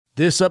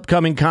This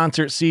upcoming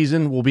concert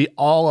season will be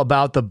all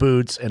about the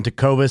boots, and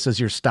Tecovas is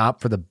your stop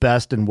for the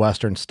best in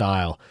Western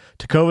style.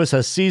 Tecovas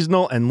has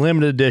seasonal and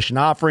limited edition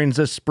offerings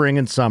this spring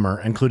and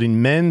summer,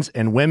 including men's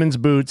and women's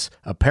boots,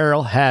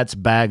 apparel, hats,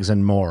 bags,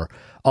 and more.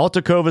 All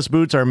Tecovas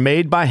boots are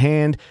made by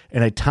hand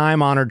in a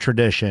time-honored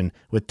tradition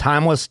with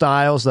timeless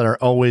styles that are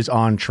always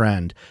on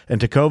trend. And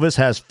Tecovas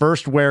has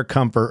first wear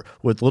comfort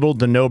with little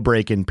to no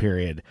break-in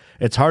period.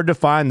 It's hard to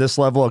find this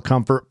level of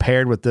comfort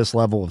paired with this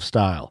level of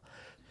style.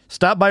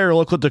 Stop by your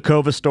local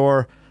Tecovas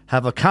store,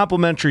 have a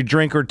complimentary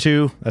drink or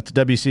two, that's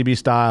WCB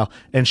style,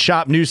 and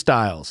shop new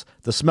styles.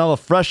 The smell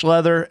of fresh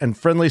leather and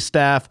friendly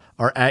staff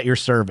are at your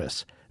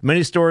service.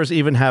 Many stores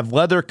even have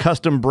leather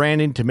custom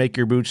branding to make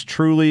your boots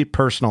truly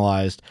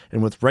personalized.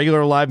 And with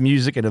regular live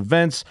music and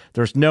events,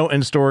 there's no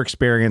in-store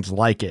experience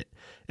like it.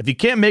 If you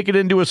can't make it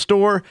into a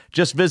store,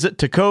 just visit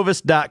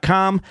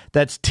tecovas.com.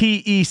 That's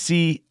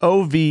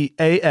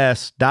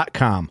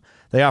TECOVAS.com.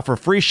 They offer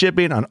free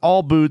shipping on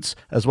all boots,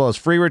 as well as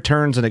free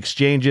returns and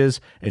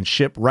exchanges, and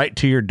ship right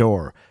to your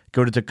door.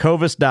 Go to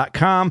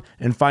tecovas.com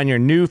and find your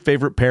new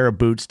favorite pair of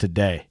boots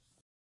today.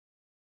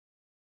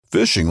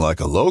 Fishing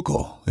like a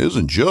local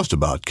isn't just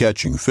about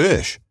catching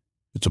fish.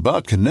 It's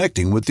about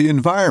connecting with the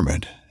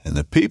environment and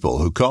the people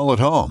who call it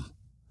home.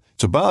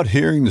 It's about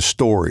hearing the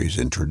stories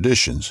and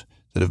traditions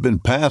that have been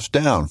passed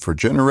down for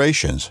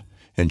generations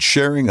and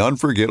sharing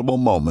unforgettable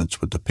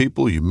moments with the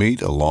people you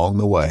meet along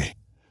the way.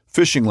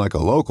 Fishing like a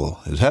local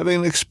is having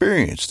an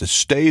experience that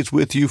stays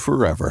with you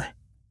forever.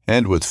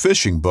 And with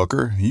Fishing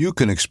Booker, you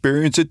can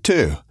experience it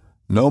too,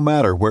 no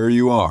matter where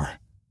you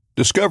are.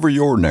 Discover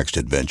your next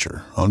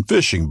adventure on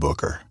Fishing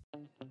Booker.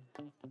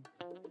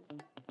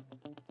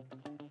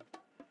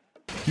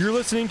 You're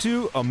listening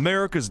to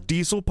America's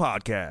Diesel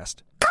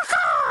Podcast.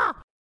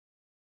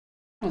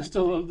 I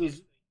still love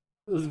those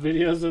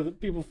videos of the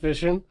people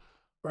fishing.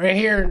 Right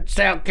here in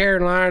South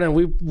Carolina,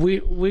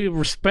 we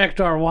respect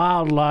our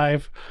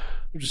wildlife.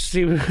 Just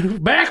see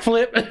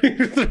backflip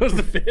throws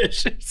the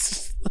fish.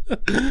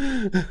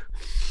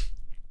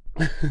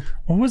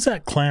 What was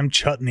that clam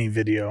chutney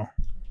video?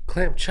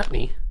 Clam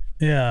chutney?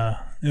 Yeah,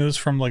 it was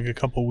from like a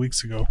couple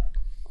weeks ago.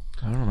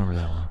 I don't remember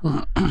that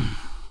one.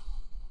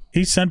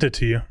 He sent it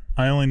to you.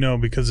 I only know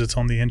because it's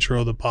on the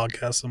intro of the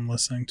podcast I'm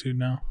listening to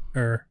now,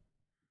 or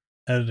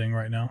editing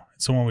right now.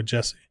 It's the one with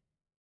Jesse.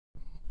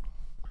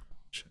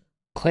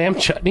 Clam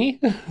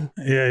chutney?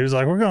 Yeah, he was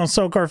like, we're going to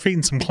soak our feet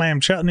in some clam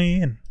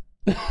chutney. And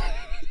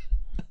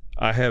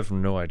I have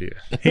no idea.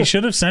 he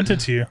should have sent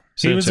it to you.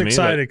 He was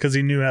excited because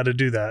he knew how to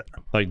do that.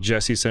 Like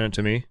Jesse sent it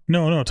to me?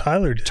 No,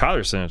 Tyler did.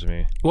 Tyler sent it to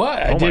me.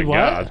 What? I oh did my what?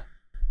 God.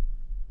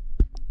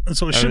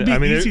 So it should be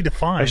easy to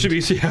find. It should be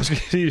easy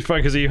to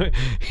find because he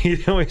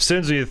only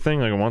sends me a thing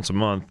like once a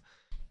month.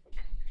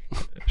 I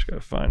just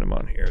gotta find him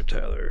on here,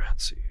 Tyler.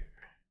 Let's see here.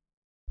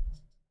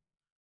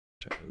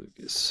 Tyler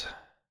Lucas.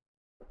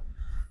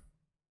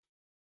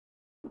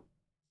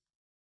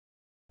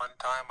 One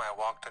time I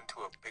walked into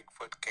a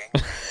Bigfoot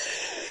gangbang.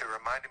 It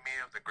reminded me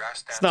of the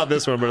grass dance. It's not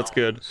this one, but it's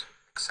good.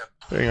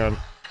 Hang on.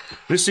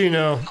 Just so you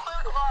know.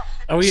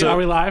 Are we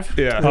live?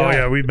 Yeah. Oh,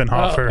 yeah, we've been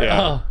hot for.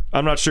 Yeah.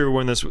 I'm not sure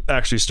when this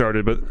actually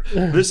started, but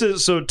this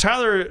is so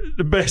Tyler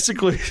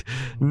basically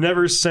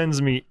never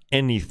sends me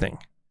anything.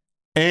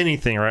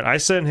 Anything, right? I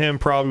send him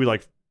probably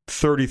like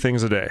 30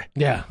 things a day.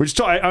 Yeah. Which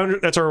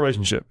that's our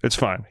relationship. It's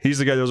fine. He's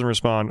the guy that doesn't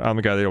respond. I'm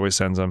the guy that always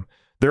sends them.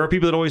 There are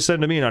people that always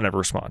send to me and I never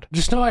respond.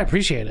 Just know I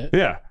appreciate it.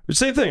 Yeah.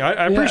 Same thing.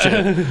 I appreciate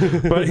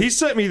it. But he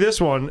sent me this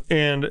one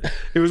and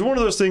it was one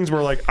of those things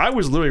where like I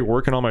was literally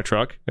working on my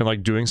truck and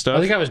like doing stuff.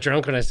 I think I was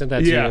drunk when I sent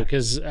that to you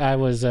because I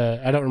was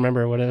I don't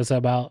remember what it was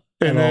about.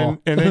 And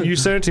then you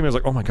sent it to me. I was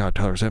like, oh my God,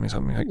 Tyler sent me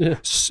something. Like,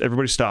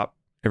 Everybody stop.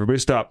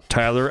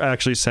 Tyler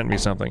actually sent me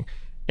something.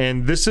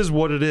 And this is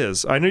what it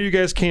is. I know you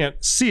guys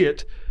can't see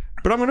it,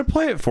 but I'm going to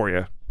play it for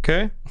you.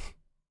 Okay?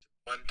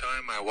 One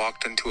time I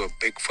walked into a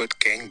Bigfoot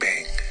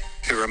gangbang.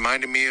 It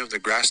reminded me of the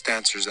grass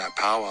dancers at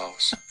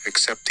powwows,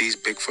 except these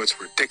Bigfoots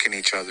were dicking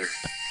each other.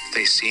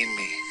 They seen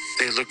me.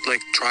 They looked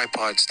like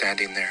tripods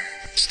standing there.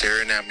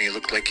 Staring at me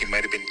looked like he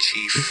might have been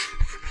Chief.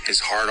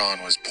 His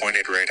hard-on was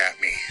pointed right at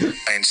me.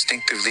 I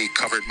instinctively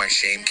covered my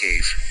shame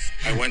cave.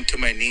 I went to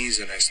my knees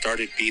and I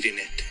started beating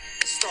it.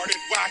 Started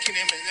whacking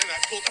him and then I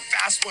pulled a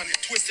fast one and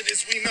twisted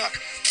his wee nut.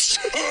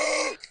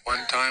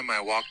 One time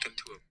I walked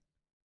into a...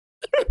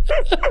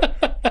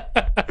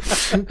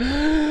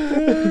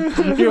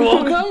 You're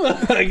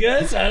welcome, I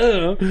guess. I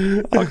don't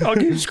know. I'll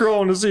keep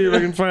scrolling to see if I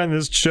can find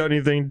this chutney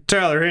thing.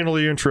 Tyler, handle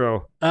the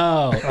intro.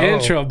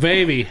 Intro,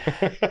 baby.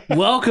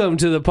 Welcome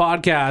to the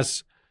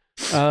podcast.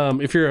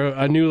 If you're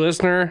a new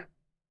listener,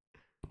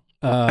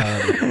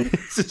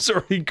 this is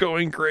already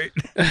going great.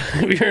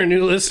 If you're a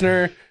new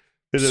listener,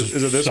 is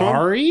it this one?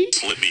 Sorry?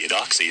 Slip me an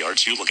oxy,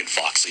 aren't you looking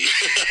foxy?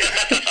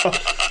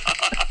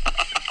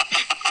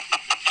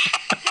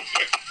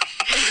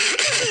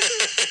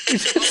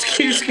 Just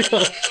keeps going. Yeah.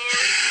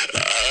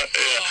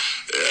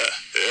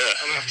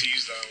 I'm gonna have to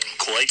use that one.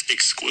 right?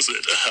 Exquisite.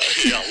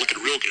 Yeah,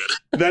 looking real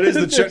good. That is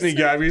the chutney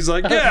guy. He's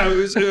like, yeah, it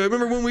was,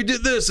 remember when we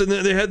did this, and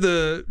then they had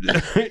the.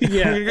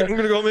 Yeah. I'm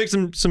gonna go make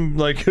some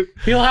like.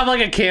 He'll have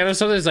like a can of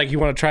something. It's like, you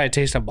want to try a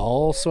taste of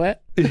ball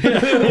sweat?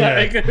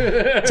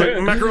 It's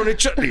like macaroni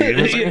chutney. And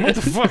I was like, what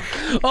the fuck?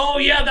 Oh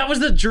yeah, that was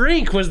the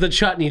drink. Was the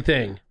chutney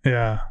thing,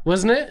 Yeah.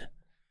 wasn't it?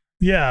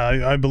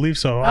 Yeah, I believe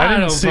so. I I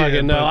didn't don't see fucking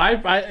it, know.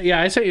 but-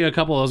 I sent you a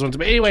couple of those ones.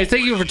 But anyways,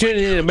 thank you for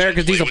tuning in to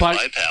America's Diesel Play with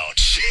Podcast. my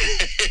pouch.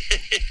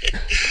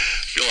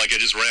 Feel like I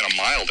just ran a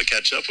mile to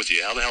catch up with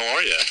you. How the hell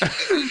are you?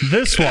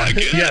 This one.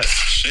 Good. Yes.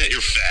 Shit,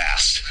 you're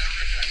fast.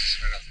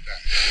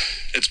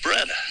 It's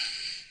bread.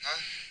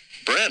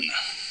 Bren.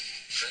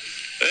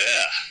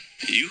 Yeah,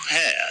 you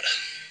had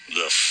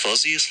the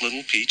fuzziest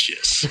little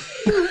peaches.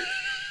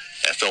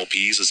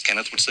 FLPs, as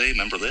Kenneth would say.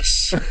 Remember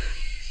this?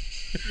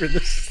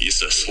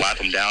 Used to slap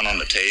them down on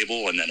the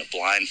table, and then a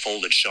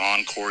blindfolded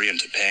Sean, Corey,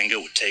 and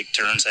Topanga would take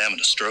turns having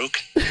a stroke.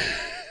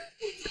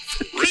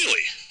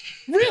 Really?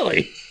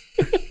 Really?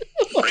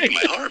 Breaking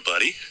my heart,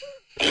 buddy.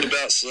 What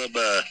about some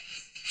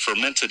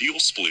fermented Yule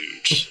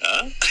splooge,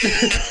 huh?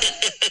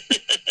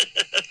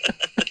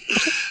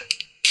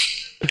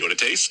 You want a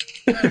taste?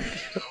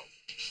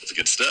 It's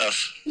good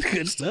stuff.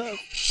 Good stuff.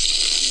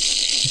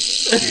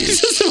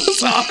 It's just the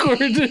most awkward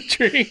to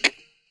drink.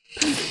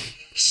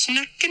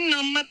 Snacking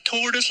on my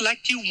tortoise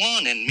like you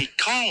wanted me,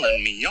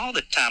 calling me all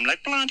the time.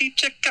 Like, Blondie,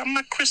 check out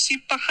my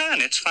Chrissy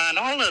behind, it's fine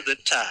all of the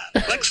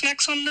time. Like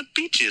snacks on the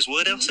beaches,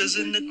 what else is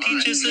in the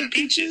teaches and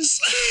peaches?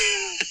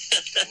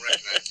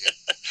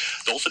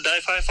 Dolphin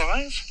Dive High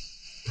Five?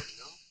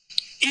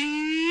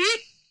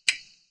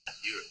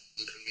 You're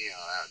looping me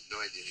out. I have no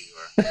idea who you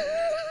are.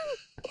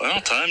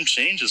 Well, time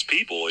changes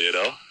people, you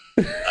know.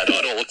 I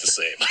don't look the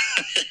same.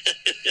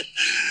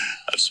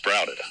 I've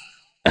sprouted,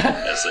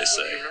 as they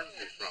say. Where are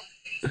you from?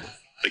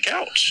 The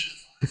couch.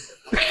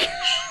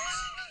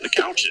 The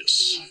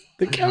couches.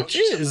 The couch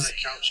I'm is. not a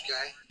couch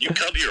guy. You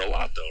come here a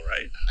lot, though,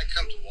 right? I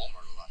come to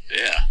Walmart a lot.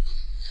 Yeah.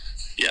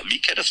 Yeah, me,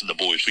 Kenneth, and the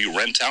boys, we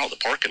rent out the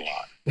parking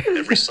lot.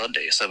 Every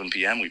Sunday at 7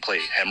 p.m., we play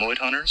Hemorrhoid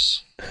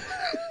Hunters. I have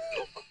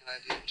no fucking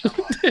idea what you're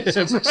talking about.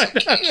 Sounds like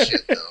some key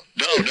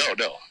shit,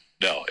 though.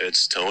 No,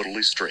 it's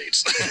totally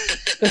straight.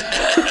 I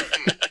have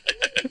no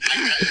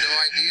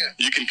idea.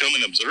 You can come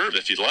and observe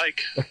if you'd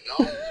like.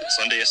 No?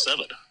 Sunday at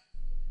 7.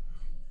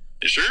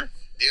 You sure?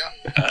 Yeah.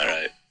 All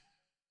right.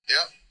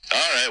 Yep. All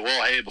right,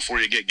 well, hey, before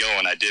you get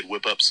going, I did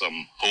whip up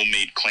some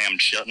homemade clam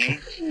chutney.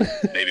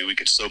 Maybe we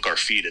could soak our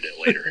feet in it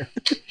later.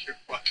 You're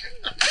fucking.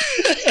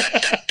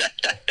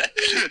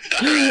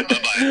 All right,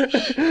 bye-bye.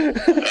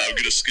 I'm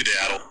going to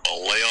skedaddle.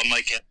 I'll lay on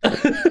my cat.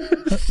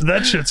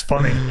 That shit's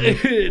funny.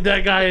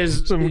 That guy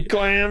is. Some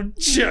clam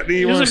chutney.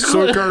 You He's want a to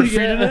soak our feet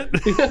yeah. in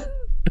it?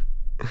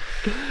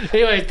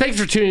 Anyway, thanks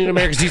for tuning in to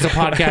America's Diesel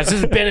Podcast.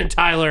 This is Ben and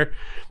Tyler.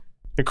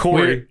 And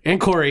Corey. And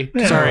Corey.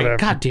 Yeah, Sorry. whatever.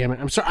 God damn it.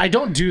 I'm sorry. I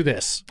don't do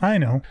this. I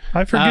know.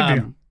 I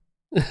forgive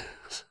you.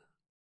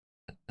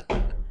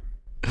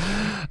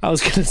 I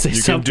was gonna say You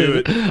can something.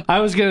 do it. I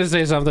was gonna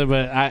say something,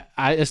 but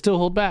I still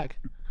hold back.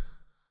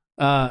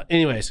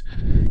 Anyways,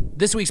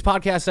 this week's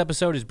podcast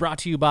episode is brought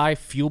to you by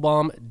Fuel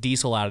Bomb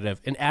Diesel Additive,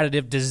 an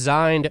additive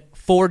designed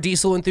for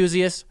diesel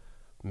enthusiasts,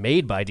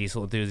 made by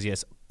diesel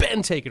enthusiasts.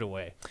 Ben, take it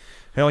away.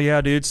 Hell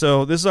yeah, dude.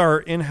 So this is our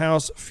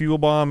in-house Fuel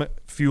Bomb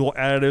fuel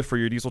additive for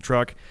your diesel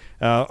truck.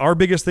 Our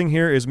biggest thing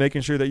here is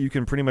making sure that you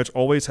can pretty much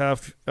always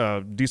have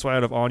diesel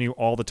additive on you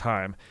all the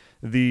time.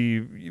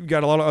 You've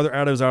got a lot of other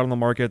additives out on the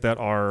market that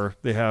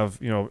they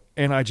have,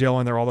 anti-gel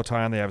in there all the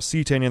time. They have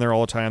cetane in there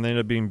all the time. They end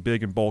up being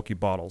big and bulky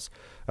bottles.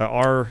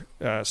 Our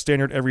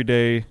standard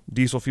everyday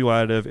diesel fuel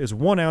additive is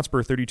 1 ounce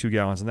per 32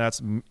 gallons, and that's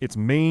its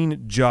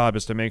main job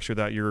is to make sure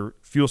that your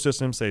fuel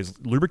system stays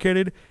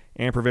lubricated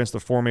and prevents the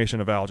formation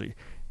of algae.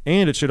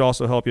 And it should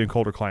also help you in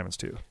colder climates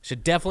too.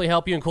 Should definitely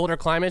help you in colder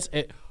climates.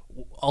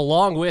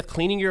 Along with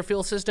cleaning your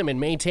fuel system and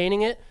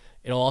maintaining it,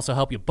 it'll also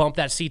help you bump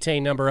that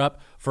cetane number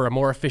up for a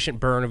more efficient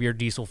burn of your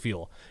diesel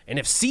fuel. And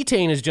if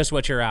cetane is just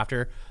what you're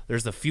after,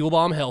 there's the Fuel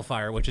Bomb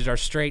Hellfire, which is our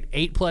straight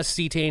 8+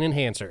 cetane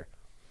enhancer.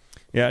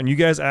 Yeah, and you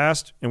guys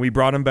asked, and we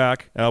brought them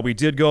back. We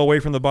did go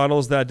away from the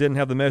bottles that didn't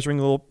have the measuring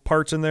little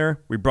parts in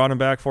there. We brought them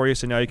back for you,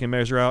 so now you can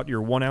measure out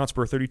your 1 ounce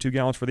per 32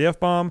 gallons for the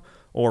F-Bomb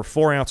or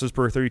 4 ounces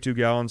per 32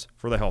 gallons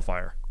for the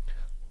Hellfire.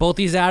 Both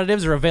these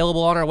additives are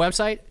available on our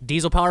website,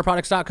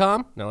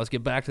 dieselpowerproducts.com. Now let's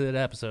get back to that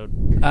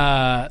episode.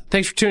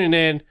 Thanks for tuning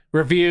in.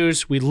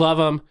 Reviews, we love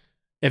them.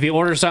 If you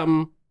order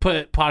something,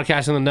 put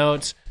podcast in the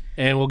notes,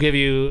 and we'll give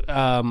you,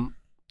 Ben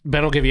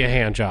will give you a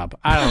hand job.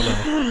 I don't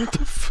know.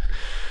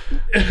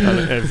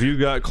 If you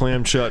got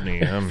clam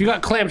chutney, If you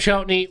got clam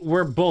chutney,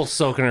 we're both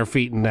soaking our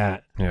feet in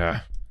that.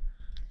 yeah,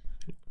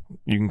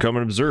 you can come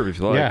and observe if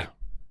you like. Yeah.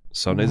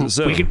 Sundays at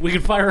 7. We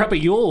could fire up a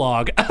Yule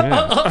log.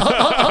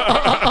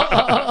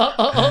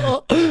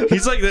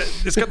 He's like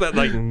that. It's got that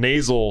like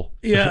nasal.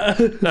 Yeah.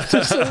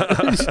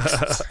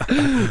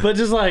 But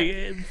just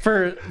like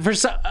for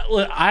some,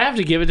 look, I have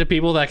to give it to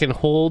people that can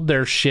hold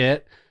their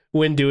shit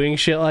when doing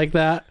shit like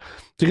that,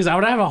 because I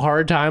would have a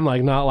hard time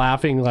like not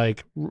laughing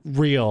like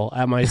real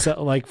at myself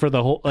like for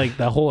the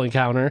whole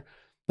encounter.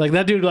 Like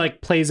that dude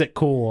like plays it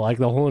cool like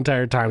the whole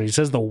entire time. He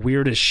says the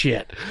weirdest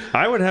shit.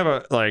 I would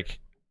have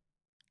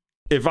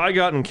if I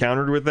got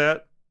encountered with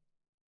that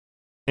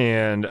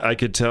and I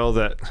could tell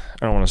that,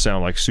 I don't want to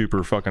sound like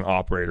super fucking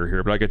operator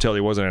here, but I could tell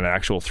he wasn't an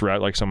actual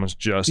threat, like someone's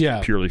just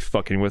purely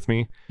fucking with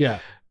me. Yeah.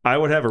 I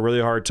would have a really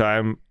hard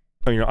time,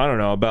 I don't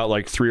know, about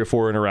like 3 or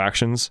 4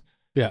 interactions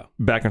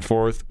back and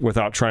forth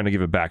without trying to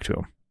give it back to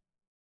him.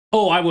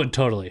 Oh, I would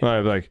totally.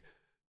 I'd be like,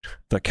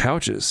 the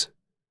couches.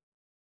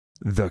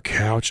 The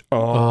couch.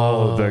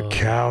 Oh, the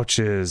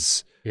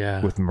couches.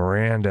 Yeah. With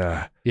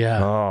Miranda.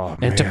 Yeah. Oh,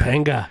 and man.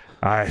 Topanga.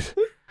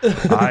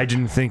 I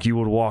didn't think you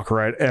would walk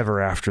right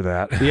ever after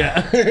that.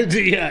 Yeah.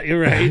 Yeah,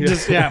 you're right.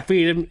 Just,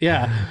 feed him.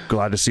 Yeah.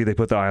 Glad to see they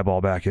put the eyeball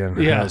back in.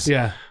 Yeah.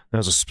 That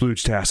was a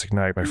splooge-tastic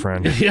night, my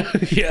friend.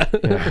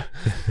 Yeah.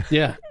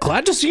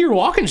 Glad to see you're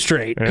walking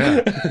straight.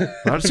 Yeah.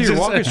 Glad to see you're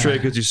walking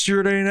straight because you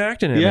sure ain't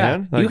acting it,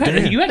 man. Like,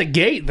 you had a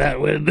gate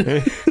that would.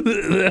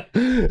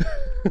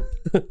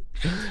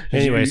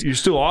 Anyways, you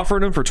still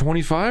offering them for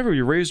 25, or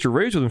you raised your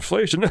rates with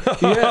inflation?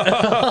 Yeah.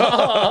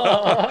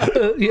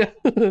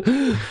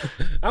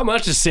 How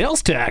much is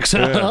sales tax? You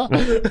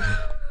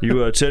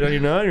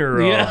 1099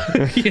 or yeah.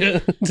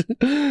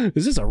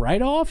 Is this a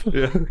write-off?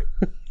 Yeah.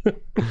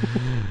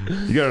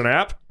 You got an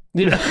app?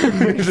 Yeah.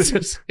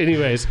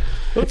 Anyways,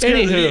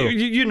 anywho,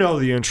 you know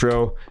the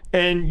intro,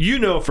 and you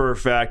know for a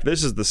fact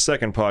this is the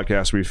second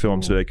podcast we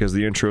filmed today because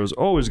the intros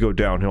always go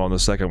downhill on the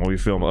second one we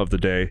film of the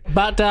day.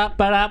 Ba-da,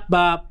 ba-da,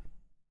 bop.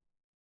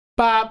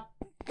 Bop.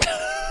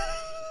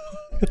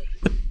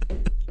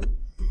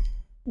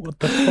 What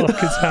the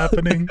fuck is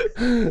happening?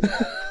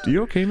 Are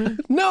you okay, man?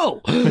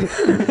 No. No,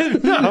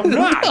 I'm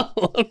not.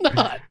 No, I'm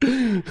not.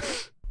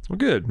 Well,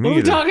 good. What are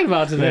we talking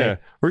about today? Yeah.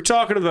 We're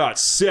talking about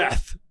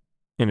Seth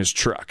in his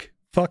truck.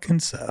 Fucking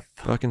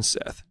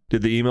Seth.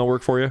 Did the email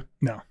work for you?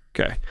 No.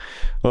 Okay.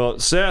 Well,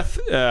 Seth,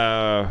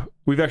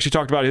 we've actually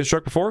talked about his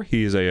truck before.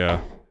 He's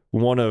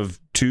one of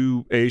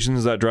 2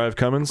 Asians that drive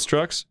Cummins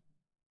trucks.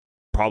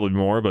 Probably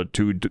more, but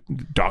 2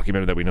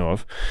 documented that we know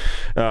of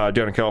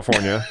down in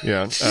California.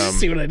 Yeah.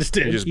 See what I just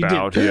did? He just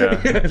bowed. Yeah.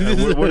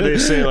 What did they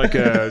say? Like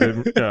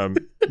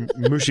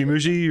mushy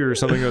mushy or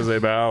something as they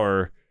bow,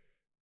 or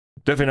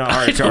definitely not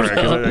hard car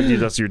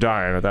because that's you're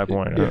dying at that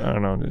point. Yeah. I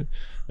don't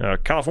know.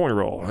 California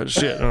roll.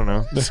 Shit. I don't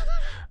know.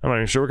 I'm not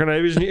even sure what kind of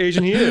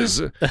Asian he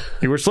is.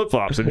 He wears flip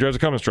flops and drives a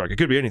Cummins truck. It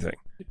could be anything.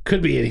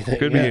 Could be anything.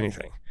 Could be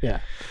anything. Yeah.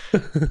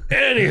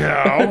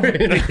 Anyhow.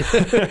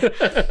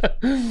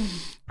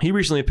 He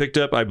recently picked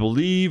up, I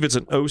believe it's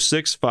an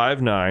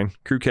 0659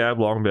 crew cab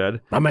long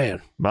bed. My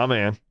man.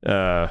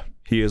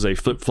 He is a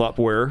flip-flop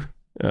wearer,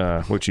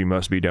 which he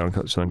must be down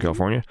in Southern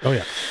California. Oh,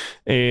 yeah.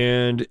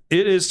 And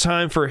it is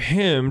time for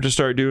him to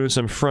start doing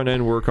some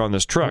front-end work on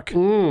this truck.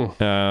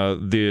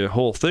 The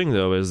whole thing,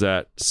 though, is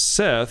that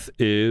Seth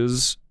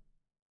is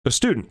a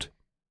student.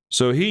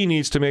 So he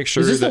needs to make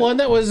sure Is this the one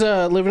that was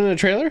living in a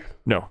trailer?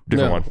 No,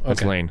 different one.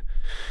 That's okay. Lane.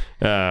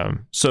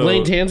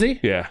 Lane Tansey?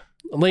 Yeah.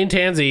 Lane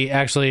Tansey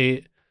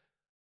actually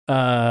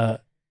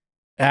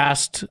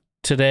asked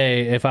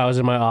today if I was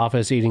in my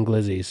office eating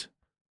glizzies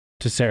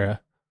to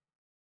Sarah.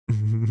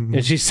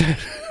 And she said,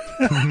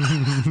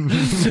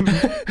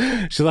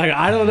 she's like,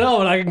 I don't know,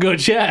 but I can go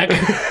check.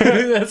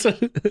 It's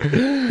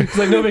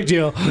like, no big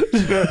deal.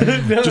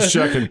 Just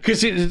checking. Because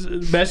she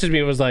messaged me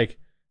and was like,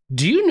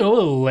 do you know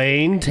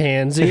Lane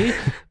Tansey?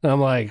 And I'm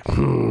like,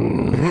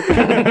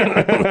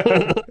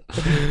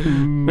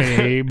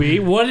 maybe.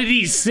 What did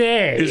he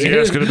say? Is he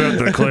asking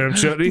about the clam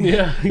chutney?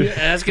 Yeah,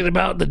 asking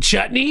about the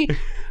chutney?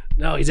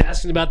 No, he's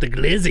asking about the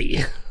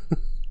glizzy.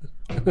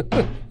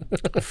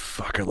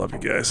 Fuck, I love you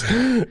guys.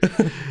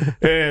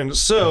 And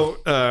so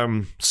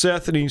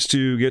Seth needs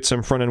to get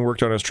some front end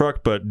worked on his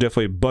truck, but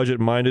definitely budget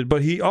minded.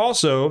 But he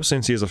also,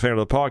 since he is a fan of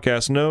the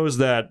podcast, knows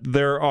that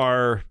there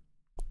are,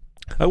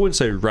 I wouldn't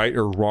say right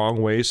or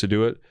wrong ways to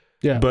do it.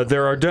 Yeah. But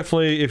there are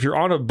definitely, if you're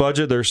on a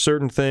budget, there's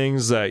certain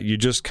things that you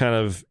just kind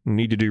of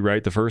need to do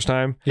right the first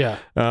time. Yeah.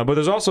 But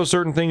there's also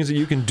certain things that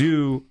you can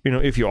do,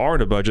 if you are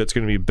on a budget, it's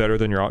going to be better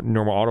than your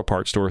normal auto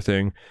parts store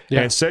thing,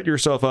 and set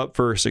yourself up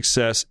for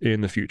success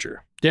in the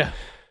future. Yeah.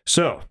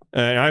 So,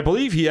 and I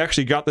believe he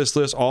actually got this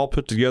list all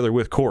put together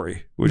with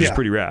Corey, which is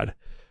pretty rad.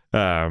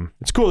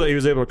 It's cool that he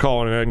was able to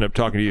call and end up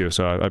talking to you,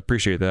 so I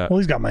appreciate that. Well,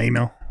 he's got my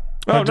email.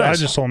 Oh, nice.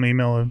 I just told him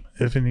email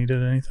if he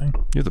needed anything.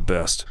 You're the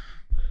best.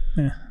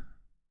 Yeah.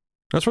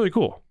 That's really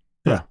cool.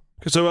 Yeah.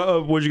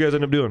 So what did you guys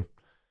end up doing?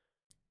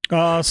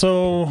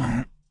 So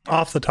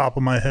off the top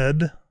of my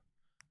head,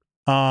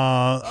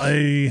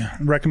 I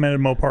recommended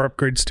Mopar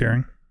upgrade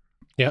steering.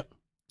 Yep.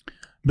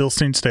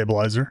 Bilstein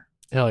stabilizer.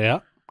 Hell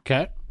yeah.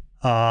 Okay.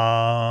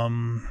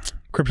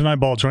 Kryptonite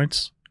ball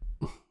joints.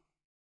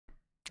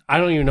 I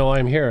don't even know why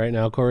I'm here right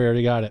now. Corey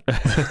already got it.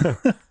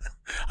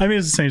 I mean,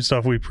 it's the same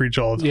stuff we preach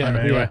all the time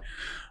anyway.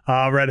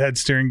 Yeah. Redhead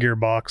steering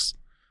gearbox.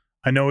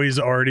 I know he's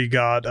already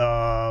got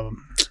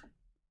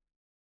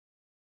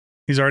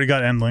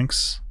end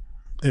links,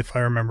 if I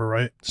remember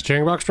right.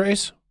 Steering box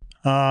brace?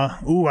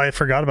 I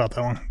forgot about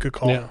that one. Good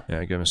call. Yeah.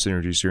 Yeah, give him a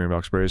Synergy steering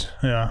box brace.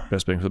 Yeah.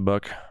 Best bang for the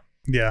buck.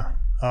 Yeah.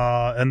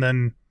 And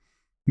then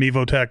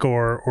Mevotech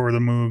or the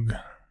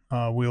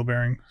Moog wheel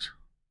bearings.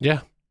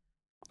 Yeah.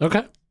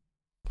 Okay.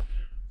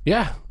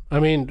 Yeah. I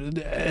mean,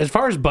 as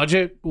far as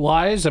budget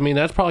wise, I mean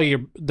that's probably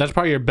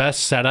your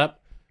best setup.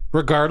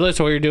 Regardless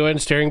of what you're doing,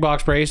 steering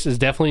box brace is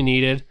definitely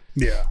needed.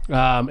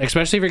 Yeah.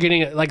 Especially if you're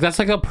getting that's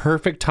like a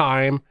perfect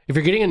time. If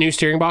you're getting a new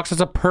steering box,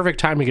 that's a perfect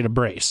time to get a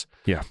brace.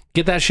 Yeah.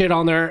 Get that shit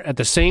on there at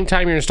the same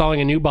time you're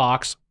installing a new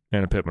box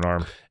And a Pitman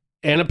arm.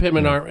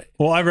 arm.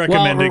 Well, I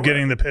recommended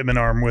getting the Pitman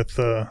arm with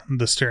the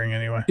steering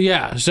anyway.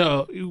 Yeah.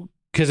 So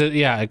because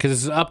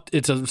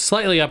it's a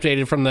slightly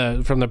updated from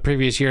the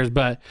previous years,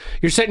 but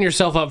you're setting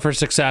yourself up for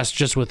success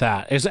just with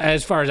that.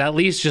 As far as at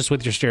least just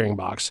with your steering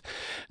box.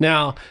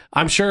 Now,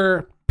 I'm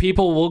sure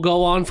people will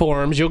go on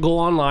forums, you'll go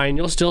online,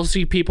 you'll still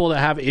see people that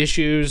have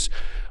issues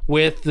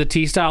with the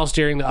T-style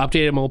steering, the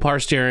updated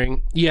Mopar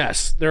steering.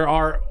 Yes, there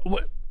are.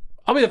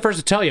 I'll be the first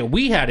to tell you,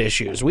 we had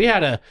issues. We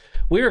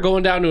were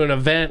going down to an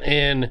event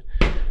in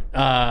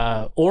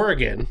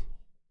Oregon.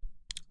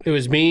 It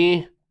was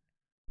me,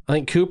 I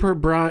think Cooper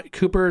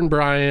and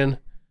Brian,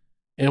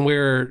 and we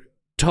were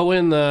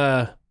towing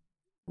the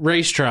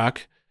race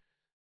truck,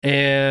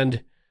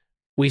 and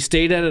we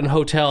stayed at a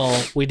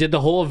hotel. We did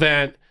the whole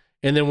event.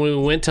 And then when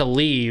we went to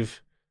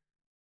leave,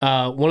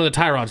 one of the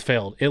tie rods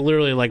failed. It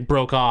literally like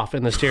broke off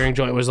and the steering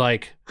joint was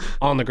like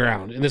on the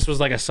ground. And this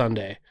was like a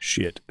Sunday.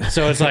 Shit.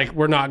 So it's like,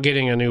 we're not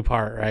getting a new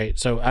part, right?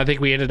 So I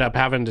think we ended up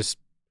having to,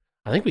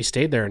 I think we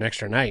stayed there an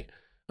extra night.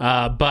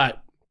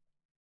 But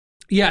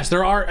yes,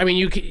 there are, I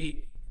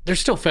mean, there's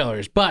still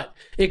failures, but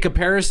in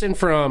comparison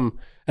from,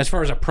 as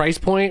far as a price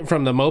point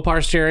from the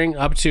Mopar steering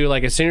up to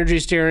like a Synergy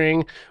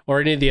steering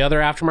or any of the other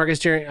aftermarket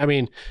steering, I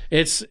mean,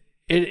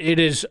 it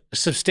is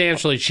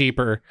substantially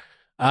cheaper.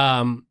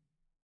 And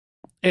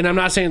I'm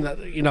not saying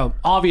that,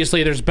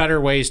 obviously there's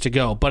better ways to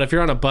go, but if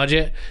you're on a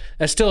budget,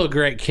 that's still a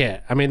great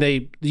kit. I mean,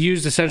 they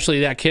used essentially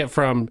that kit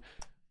from,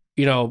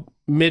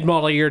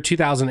 mid-model year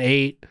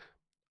 2008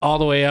 all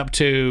the way up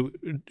to,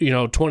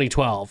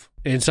 2012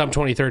 in some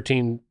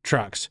 2013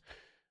 trucks.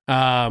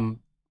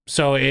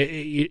 So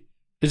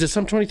is it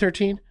some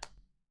 2013?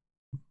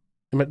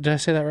 Did I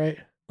say that right?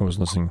 I was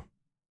listening.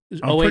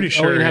 I'm pretty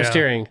sure. 08 have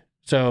steering.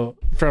 So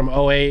from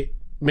 08,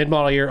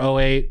 mid-model year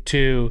 08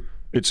 to...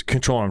 It's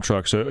control arm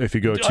truck, so if you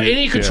go to...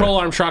 Any control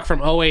arm truck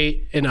from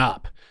 08 and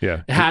up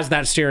it has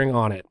that steering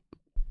on it.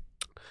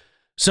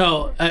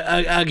 So,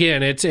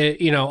 again,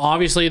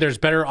 obviously there's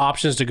better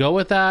options to go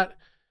with that.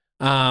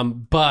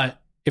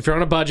 But if you're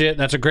on a budget,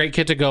 that's a great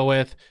kit to go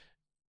with.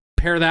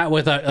 Pair that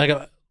with,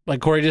 like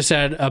Corey just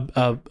said,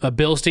 a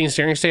Bilstein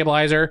steering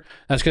stabilizer.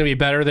 That's going to be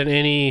better than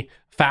any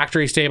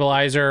factory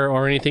stabilizer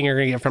or anything you're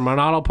going to get from an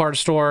auto parts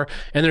store,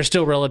 and they're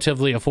still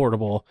relatively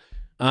affordable.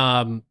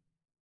 And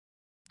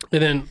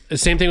then the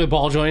same thing with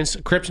ball joints.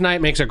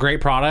 Kryptonite makes a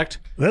great product.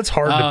 That's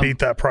hard to beat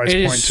that price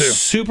point too. It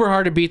is super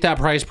hard to beat that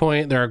price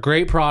point. They're a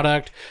great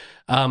product.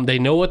 They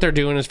know what they're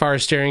doing as far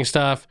as steering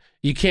stuff.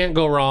 You can't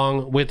go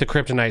wrong with the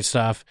Kryptonite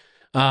stuff.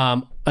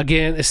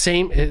 Again, this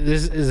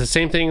is the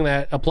same thing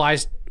that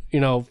applies,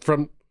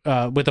 from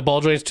with the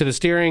ball joints to the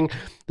steering.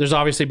 There's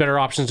obviously better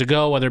options to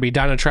go, whether it be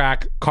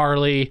Dynatrac,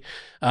 Carly.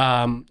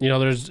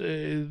 There's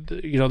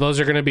those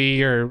are going to be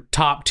your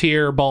top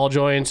tier ball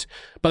joints,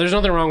 but there's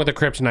nothing wrong with the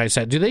Kryptonite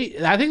set.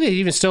 I think they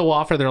even still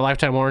offer their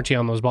lifetime warranty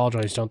on those ball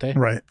joints, don't they?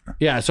 Right.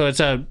 Yeah. So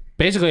it's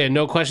basically a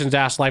no questions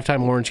asked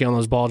lifetime warranty on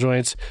those ball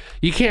joints.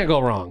 You can't go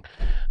wrong.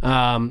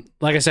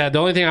 Like I said, the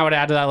only thing I would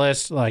add to that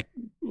list, like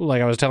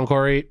I was telling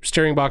Corey,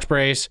 steering box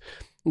brace,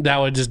 that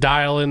would just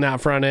dial in that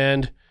front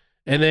end.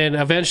 And then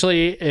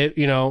eventually,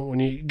 when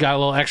you got a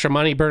little extra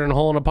money burning a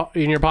hole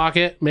in your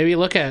pocket, maybe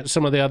look at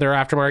some of the other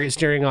aftermarket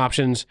steering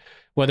options,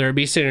 whether it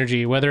be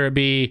Synergy, whether it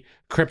be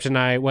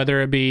Kryptonite,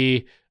 whether it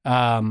be,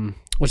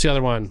 what's the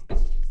other one?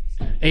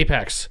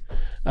 Apex.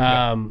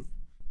 I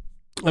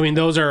mean,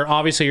 those are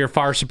obviously your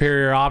far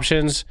superior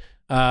options,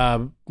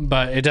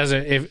 but it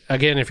doesn't,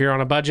 if you're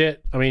on a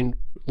budget, I mean,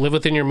 live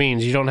within your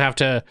means. You don't have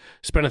to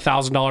spend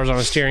 $1,000 on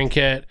a steering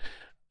kit.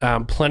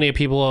 Plenty of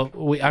people,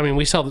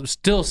 we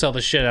still sell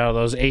the shit out of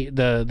those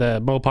the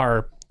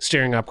Mopar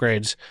steering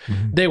upgrades.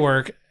 Mm-hmm. They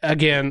work.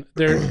 Again,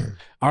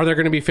 are there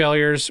going to be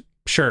failures?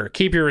 Sure.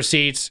 Keep your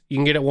receipts. You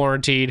can get it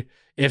warrantied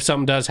if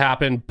something does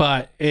happen,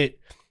 but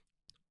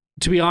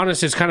to be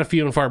honest, it's kind of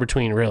few and far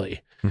between,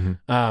 really.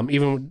 Mm-hmm.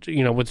 Even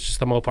with just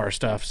the Mopar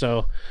stuff.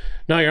 So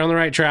no, you're on the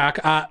right track.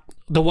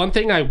 The one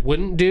thing I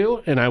wouldn't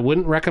do and I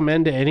wouldn't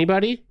recommend to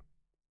anybody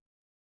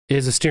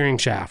is a steering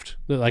shaft,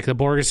 like the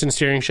Borgeson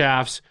steering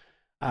shafts.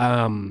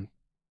 I've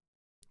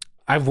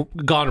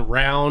gone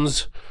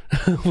rounds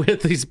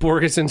with the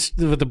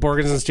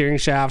Borgeson steering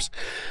shafts.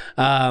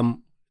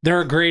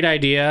 They're a great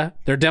idea.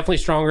 They're definitely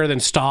stronger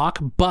than stock,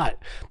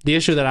 but the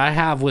issue that I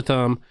have with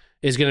them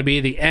is going to be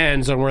the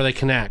ends on where they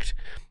connect.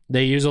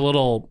 They use a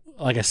little,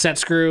 like a set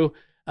screw.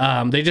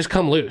 They just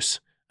come loose.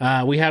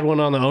 We had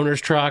one on the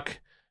owner's truck.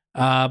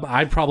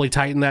 I'd probably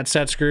tighten that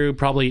set screw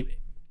probably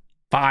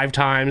 5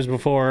 times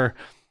before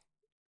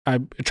I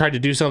tried to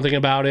do something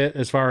about it,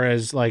 as far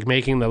as like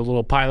making the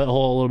little pilot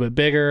hole a little bit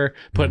bigger,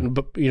 putting,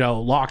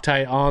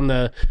 Loctite on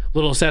the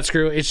little set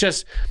screw. It's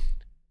just,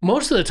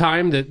 most of the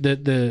time,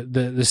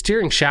 the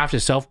steering shaft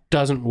itself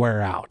doesn't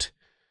wear out.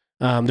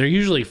 They're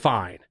usually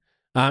fine.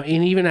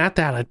 And even at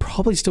that, I'd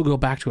probably still go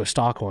back to a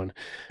stock one.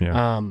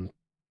 Yeah.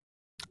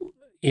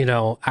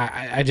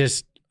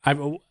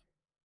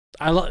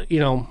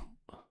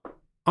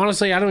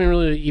 Honestly, I don't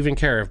really even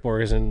care if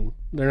Borgeson,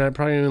 they're not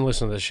probably even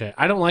listening to this shit.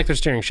 I don't like their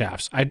steering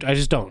shafts. I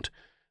just don't.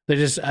 They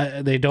just,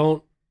 I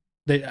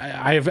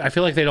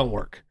feel like they don't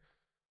work.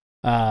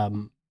 Yeah,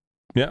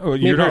 well,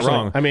 you're not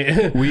wrong. I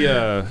mean, we,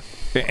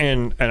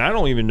 and I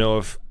don't even know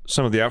if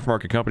some of the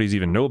aftermarket companies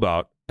even know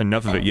about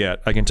enough of it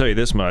yet. I can tell you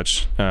this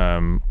much.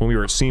 When we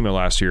were at SEMA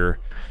last year,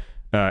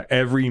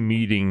 every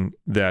meeting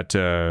that,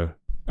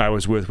 I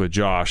was with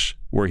Josh,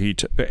 where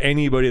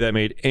anybody that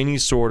made any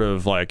sort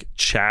of like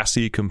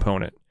chassis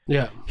component,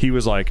 yeah, he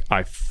was like,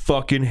 I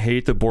fucking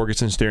hate the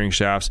Borgeson steering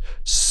shafts.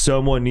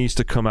 Someone needs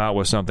to come out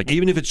with something,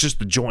 even if it's just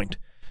the joint.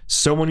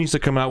 Someone needs to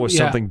come out with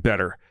something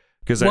better.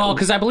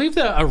 Because I believe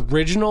the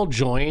original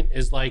joint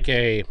is like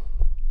it's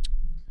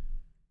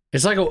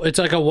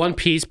like a one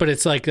piece, but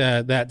it's like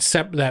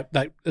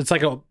that it's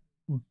like a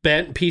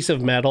bent piece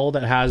of metal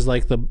that has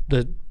like the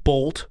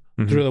bolt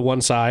through the one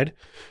side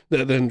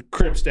that then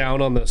crimps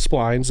down on the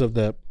splines of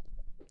the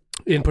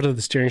input of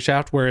the steering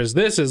shaft. Whereas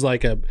this is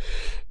like it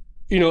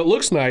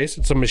looks nice.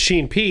 It's a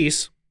machine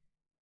piece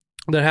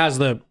that has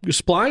the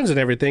splines and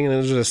everything, and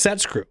then there's a set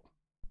screw.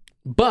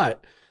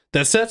 But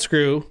that set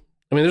screw,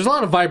 I mean, there's a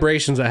lot of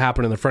vibrations that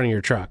happen in the front of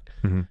your truck,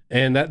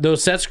 and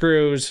those set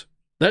screws,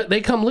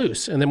 they come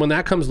loose. And then when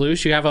that comes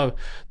loose, you have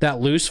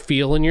that loose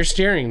feel in your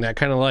steering, that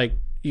kind of like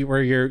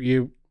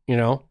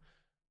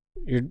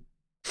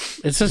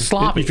it's just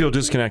sloppy. You feel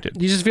disconnected.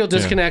 You just feel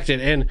disconnected.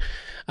 Yeah. And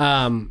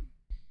I'm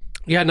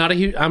not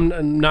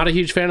a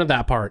huge fan of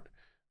that part.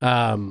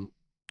 Borgeson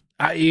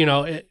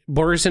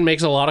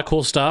makes a lot of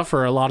cool stuff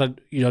for a lot of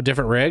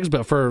different rigs,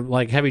 but for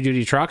like heavy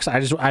duty trucks,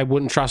 I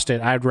wouldn't trust it.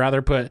 I'd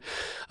rather put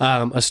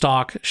a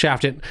stock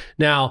shaft in.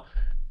 Now,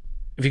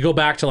 if you go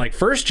back to like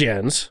first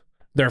gens,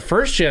 their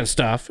first gen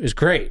stuff is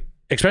great,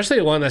 especially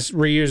the one that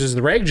reuses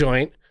the rag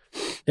joint,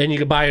 and you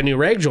can buy a new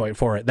rag joint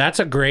for it. That's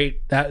a great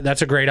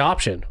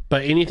option.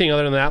 But anything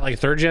other than that, like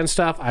third gen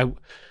stuff,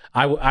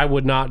 I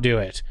would not do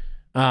it.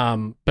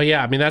 But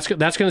yeah, I mean that's going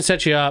to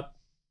set you up.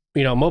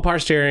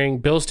 Mopar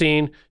steering,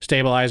 Bilstein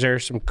stabilizer,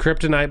 some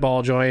kryptonite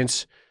ball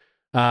joints,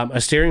 a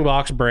steering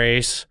box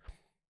brace,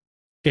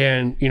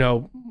 and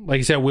like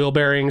you said, wheel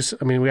bearings.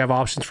 I mean, we have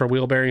options for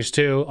wheel bearings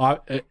too.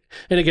 And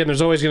again,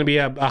 there's always going to be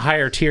a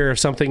higher tier of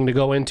something to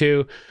go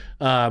into,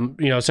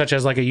 such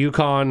as like a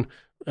Yukon,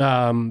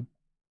 free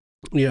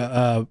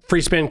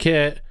spin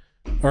kit,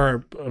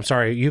 or I'm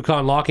sorry,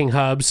 Yukon locking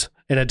hubs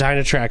and a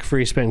Dynatrack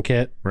free spin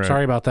kit. Right.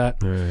 Sorry about that.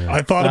 Yeah.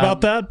 I thought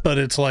about that, but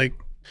it's like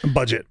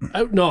budget.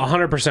 No,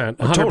 100%.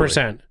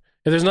 100%. If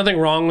there's nothing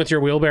wrong with your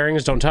wheel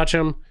bearings, don't touch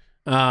them.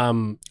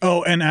 And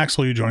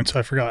axle U-joints.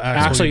 I forgot.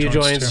 Axle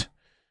U-joints.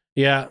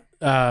 Yeah.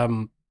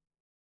 On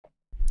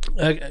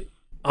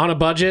a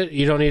budget,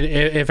 you don't need,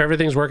 if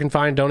everything's working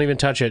fine, don't even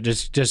touch it.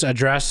 Just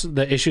address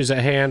the issues at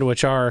hand,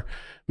 which are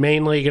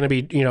mainly going to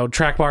be,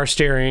 track bar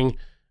steering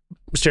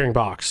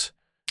box,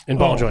 and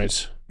ball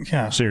joints.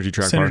 Yeah. Synergy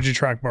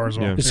track bar as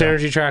well. Yeah. The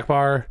Synergy track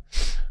bar.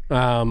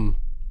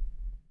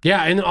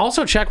 Yeah, and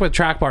also check with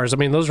track bars. I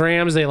mean, those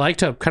Rams, they like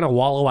to kind of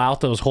wallow out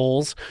those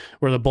holes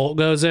where the bolt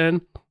goes in.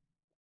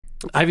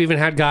 I've even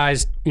had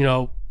guys,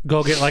 go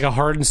get like a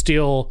hardened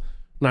steel,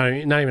 not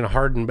even a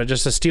hardened, but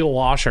just a steel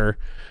washer,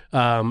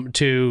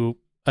 to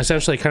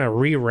essentially kind of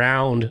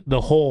re-round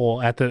the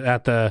hole at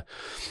the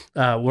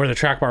where the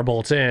track bar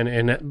bolts in,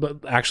 and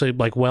actually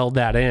like weld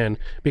that in,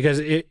 because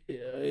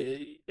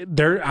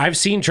I've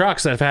seen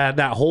trucks that have had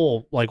that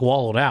hole like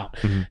wallowed out,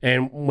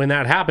 and when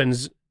that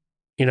happens,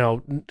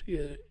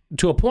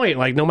 to a point,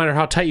 like no matter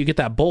how tight you get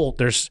that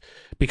bolt,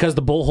 because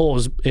the bolt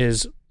hole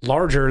is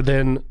larger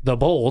than the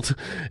bolt,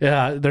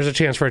 there's a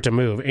chance for it to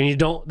move. And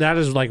that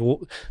is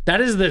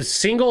the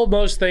single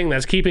most thing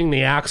that's keeping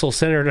the axle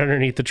centered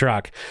underneath the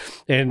truck.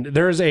 And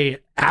there's a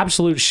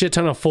absolute shit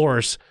ton of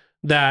force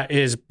that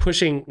is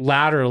pushing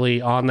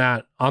laterally on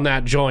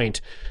that joint,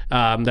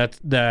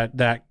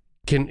 that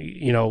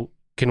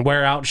can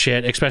wear out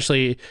shit,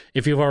 especially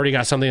if you've already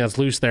got something that's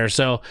loose there.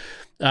 So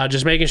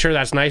just making sure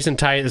that's nice and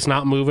tight, it's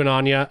not moving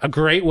on you. A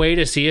great way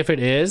to see if it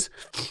is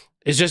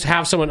just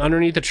have someone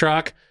underneath the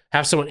truck,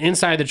 have someone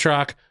inside the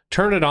truck,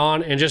 turn it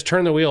on, and just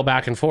turn the wheel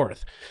back and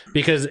forth,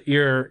 because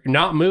you're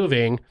not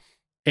moving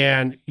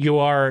and you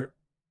are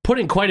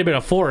putting quite a bit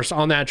of force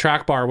on that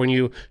track bar when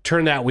you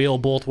turn that wheel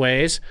both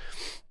ways.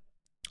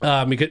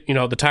 Because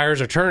the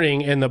tires are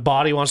turning and the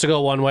body wants to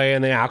go one way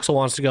and the axle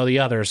wants to go the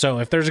other. So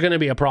if there's going to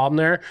be a problem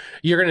there,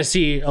 you're going to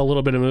see a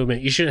little bit of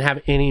movement. You shouldn't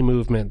have any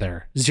movement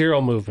there, zero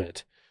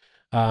movement.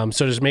 So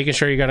just making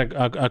sure you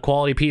got a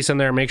quality piece in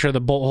there, make sure the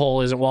bolt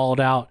hole isn't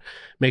walled out,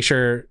 make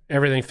sure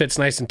everything fits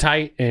nice and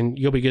tight, and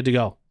you'll be good to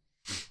go.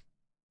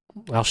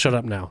 I'll shut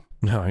up now.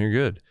 No, you're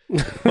good.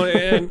 Well,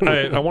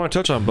 and I want to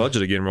touch on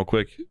budget again real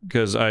quick,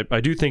 because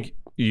I do think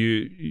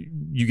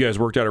you guys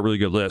worked out a really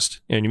good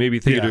list, and you may be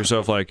thinking to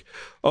yourself like,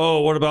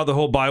 oh, what about the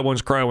whole buy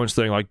once, cry once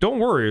thing? Like, don't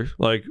worry.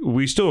 Like,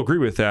 we still agree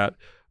with that.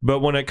 But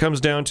when it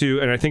comes down to,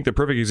 and I think the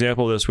perfect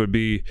example of this would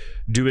be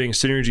doing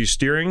Synergy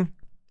steering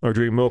or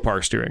doing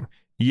Mopar steering.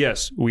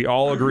 Yes, we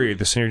all agree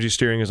the Synergy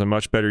steering is a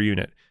much better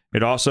unit.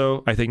 It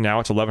also, I think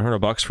now it's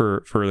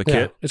 $1,100 for the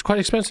kit. It's quite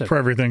expensive for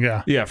everything.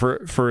 Yeah,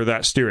 for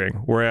that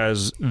steering.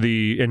 Whereas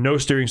and no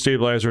steering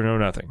stabilizer, no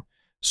nothing.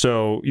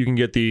 So you can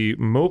get the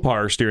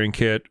Mopar steering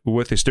kit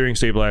with the steering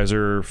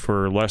stabilizer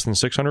for less than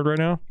 $600 right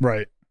now.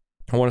 Right.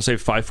 I want to say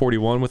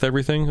 $541 with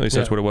everything. At least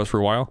that's what it was for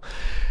a while.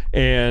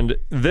 And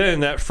then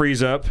that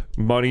frees up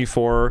money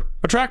for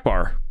a track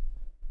bar.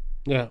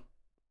 Yeah.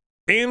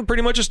 And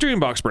pretty much a steering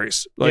box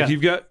brace. Like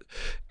you've got,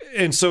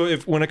 and so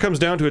when it comes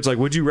down to it, it's like,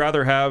 would you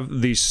rather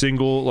have the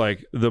single,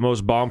 like the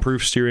most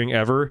bomb-proof steering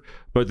ever,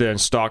 but then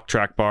stock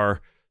track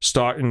bar,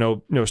 stock,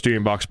 no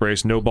steering box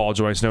brace, no ball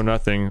joints, no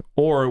nothing?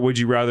 Or would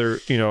you rather,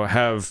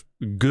 have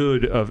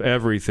good of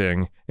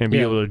everything and be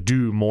able to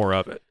do more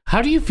of it?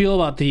 How do you feel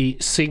about the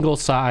single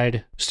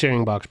side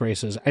steering box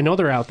braces? I know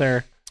they're out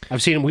there.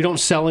 I've seen them. We don't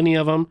sell any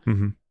of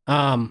them.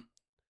 Mm-hmm.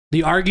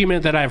 The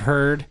argument that I've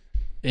heard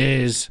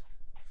is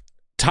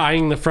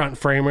tying the front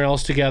frame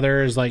rails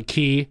together is like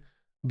key.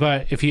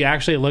 But if you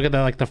actually look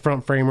at the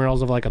front frame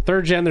rails of like a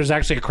third gen, there's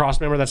actually a cross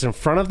member that's in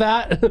front of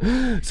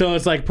that. So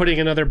it's like putting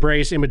another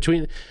brace in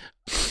between.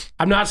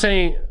 I'm not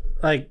saying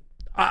I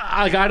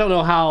don't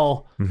know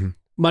how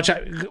much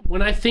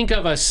when I think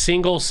of a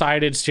single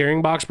sided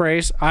steering box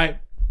brace, I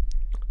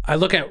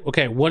look at,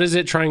 okay, what is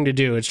it trying to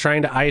do? It's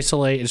trying to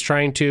isolate. It's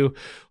trying to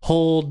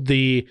hold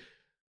the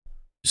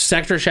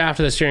sector shaft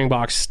of the steering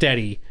box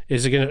steady.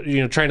 Is it going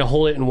to, trying to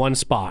hold it in one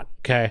spot?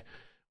 Okay.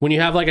 When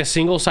you have like a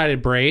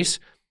single-sided brace,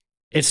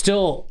 it's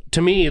still,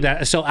 to me,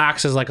 that it still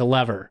acts as like a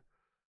lever.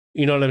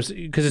 You know what I'm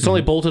saying? Because it's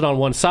only bolted on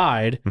one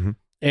side,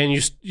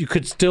 and you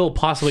could still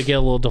possibly get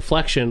a little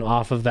deflection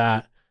off of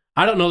that.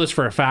 I don't know this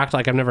for a fact.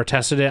 Like, I've never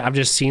tested it. I've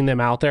just seen them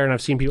out there, and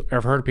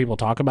I've heard people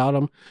talk about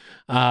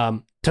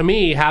them. To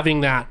me,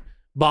 having that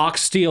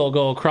box steel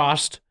go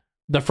across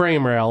the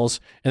frame rails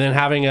and then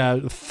having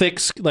a thick,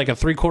 like a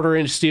 3/4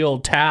 inch steel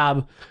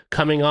tab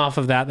coming off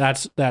of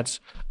that's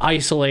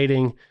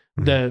isolating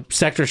the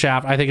sector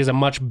shaft, I think is a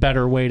much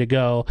better way to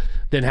go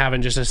than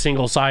having just a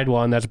single side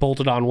one that's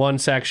bolted on one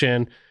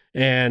section.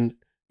 And,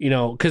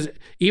 because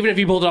even if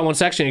you bolt it on one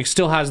section, it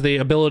still has the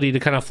ability to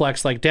kind of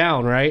flex like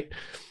down, right?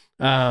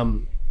 I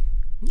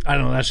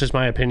don't know. That's just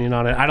my opinion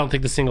on it. I don't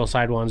think the single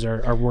side ones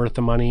are worth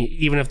the money,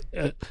 even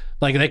if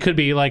they could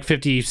be like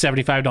 $50,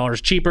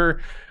 $75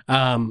 cheaper.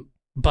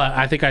 But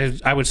I think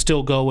I would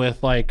still go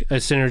with like a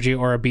Synergy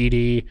or a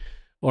BD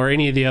or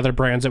any of the other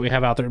brands that we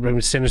have out there. I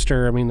mean,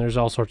 Sinister. I mean, there's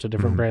all sorts of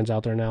different brands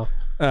out there now.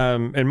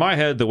 In my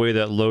head, the way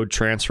that load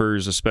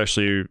transfers,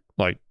 especially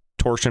like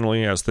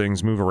torsionally as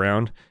things move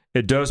around,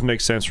 it does make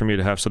sense for me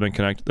to have something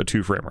connect the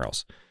two frame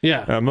rails.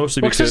 Yeah.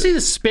 Mostly because especially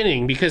the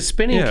spinning, because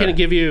spinning can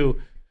give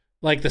you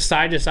like the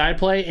side to side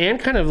play and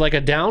kind of like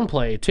a down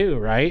play too,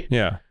 right?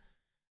 Yeah.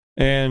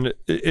 And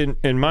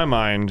in my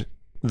mind,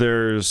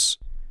 there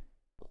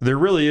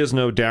really is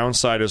no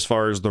downside as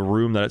far as the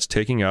room that it's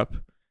taking up.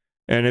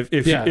 And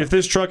if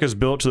this truck is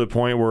built to the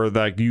point where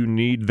like you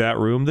need that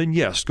room, then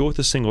yes, go with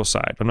the single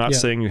side. I'm not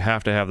saying you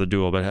have to have the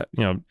dual, but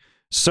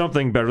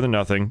something better than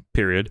nothing,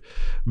 period.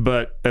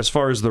 But as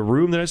far as the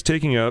room that it's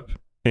taking up,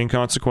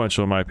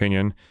 inconsequential in my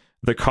opinion.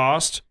 The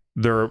cost,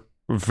 they're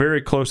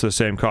very close to the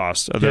same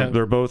cost.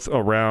 They're both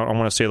around, I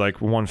want to say like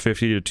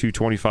 $150 to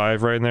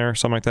 $225 right in there,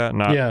 something like that.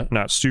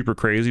 Not super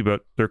crazy,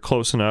 but they're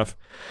close enough.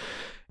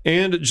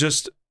 And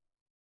just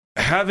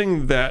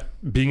having that,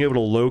 being able to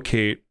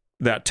locate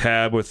that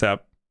tab with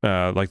that,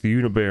 like the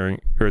unibearing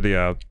or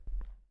the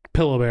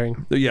pillow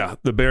bearing.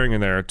 The bearing in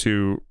there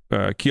to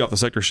key off the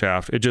sector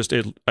shaft.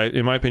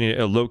 In my opinion,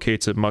 it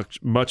locates it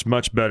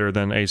much better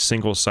than a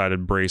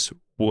single-sided brace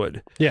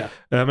would. Yeah.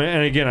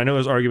 And again, I know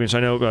there's arguments. I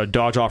know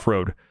Dodge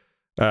Off-Road.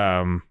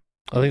 I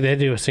think they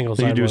do a single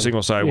side. They do a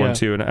single side one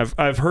too, and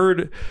I've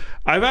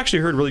actually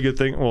heard really good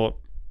thing. Well,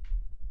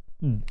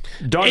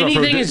 Dodge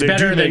anything is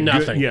better than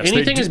nothing. Yes,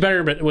 anything is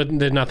better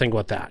than nothing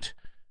with that.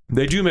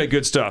 They do make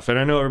good stuff, and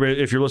I know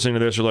everybody, if you're listening to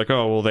this, you're like,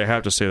 oh, well, they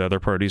have to say that they're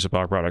part of Diesel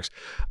Power Products.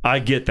 I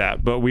get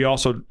that, but we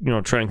also,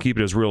 try and keep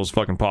it as real as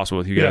fucking possible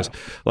with you guys.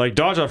 Like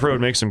Dodge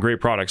Off-Road makes some great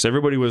products.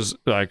 Everybody was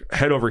like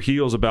head over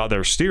heels about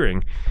their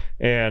steering,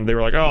 and they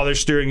were like, oh, their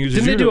steering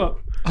uses. Didn't they do a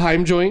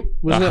Heim joint?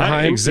 Wasn't it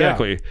Heim?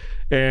 Exactly.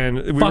 Yeah.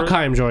 And fuck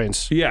Heim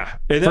joints. Yeah,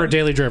 and for a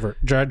daily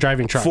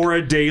driving truck. For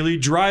a daily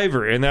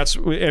driver, and that's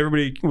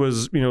everybody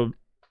was. When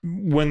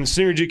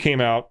Synergy came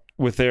out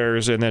with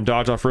theirs, and then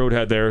Dodge Off-Road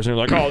had theirs, and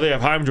they're like, oh, they have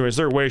Heim joints,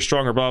 they're way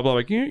stronger, blah blah.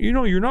 Like,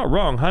 you're not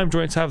wrong. Heim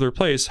joints have their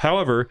place.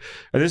 However,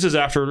 and this is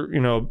after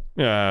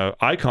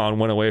Icon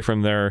went away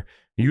from their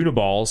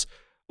uniballs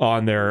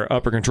on their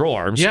upper control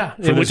arms. Yeah,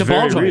 it went to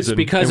ball joints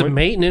because of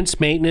maintenance.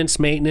 If you're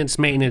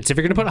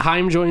going to put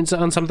Heim joints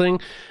on something,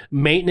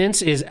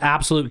 maintenance is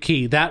absolute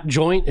key. That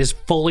joint is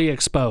fully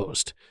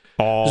exposed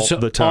all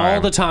the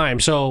time.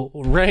 So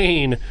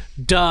rain,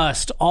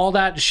 dust, all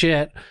that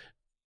shit.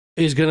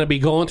 is going to be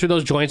going through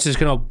those joints. It's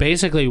going to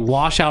basically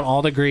wash out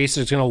all the grease.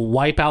 It's going to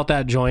wipe out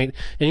that joint,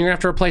 and you're going to have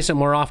to replace it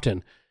more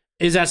often.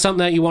 Is that something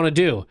that you want to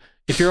do?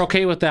 If you're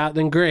okay with that,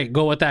 then great,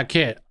 go with that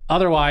kit.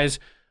 Otherwise,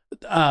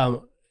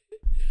 the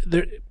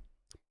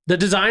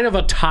design of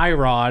a tie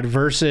rod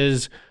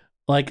versus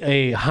like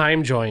a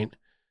Heim joint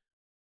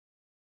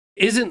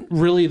isn't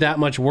really that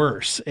much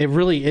worse. It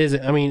really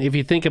isn't. I mean, if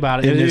you think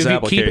about it,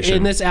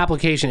 In this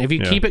application, if you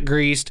keep it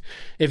greased,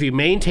 if you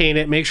maintain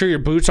it, make sure your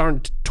boots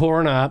aren't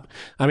torn up.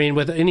 I mean,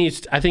 with any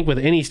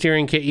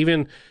steering kit,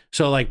 even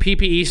so, like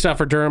PPE stuff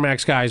for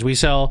Duramax guys, we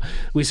sell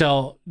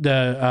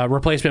the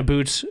replacement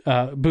boots,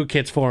 boot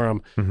kits for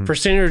them. Mm-hmm. For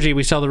Synergy,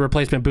 we sell the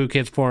replacement boot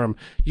kits for them.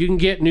 You can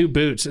get new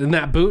boots, and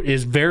that boot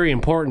is very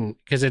important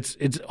because it's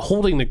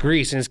holding the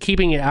grease and it's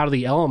keeping it out of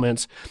the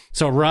elements.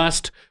 So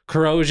rust,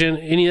 corrosion,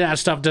 any of that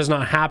stuff does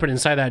not happen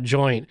inside that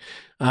joint.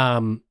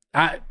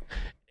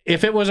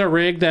 If it was a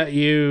rig that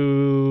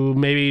you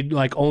maybe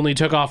like only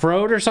took off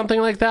road or something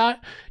like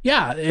that,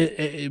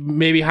 yeah,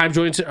 maybe Heim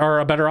joints are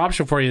a better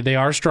option for you. They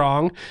are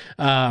strong,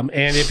 and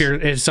if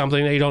it's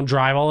something that you don't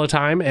drive all the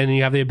time and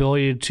you have the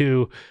ability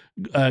to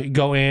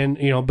go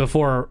in,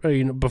 before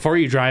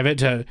you drive it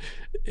to,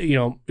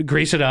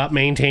 grease it up,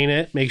 maintain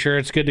it, make sure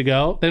it's good to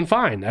go, then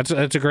fine. That's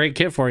a great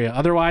kit for you.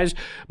 Otherwise,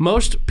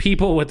 most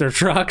people with their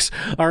trucks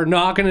are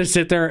not going to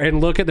sit there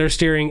and look at their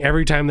steering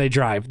every time they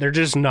drive. They're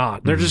just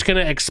not. They're just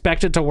going to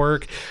expect it to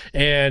work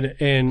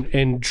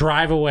and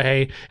drive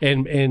away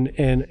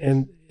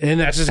and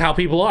that's just how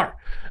people are.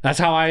 That's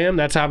how I am.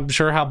 That's how I'm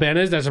sure how Ben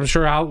is. That's I'm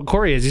sure how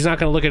Corey is. He's not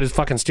going to look at his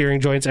fucking steering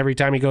joints every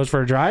time he goes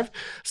for a drive.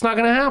 It's not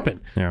going to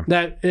happen. Yeah.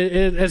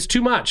 It's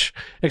too much,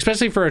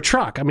 especially for a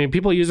truck. I mean,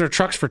 people use their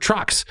trucks for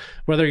trucks,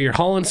 whether you're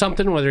hauling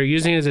something, whether you're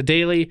using it as a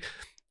daily.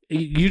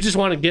 You just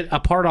want to get a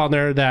part on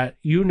there that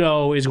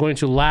is going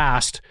to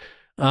last.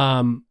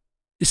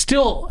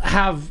 Still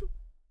have,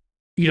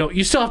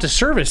 you still have to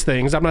service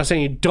things. I'm not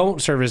saying you don't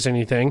service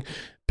anything.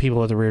 People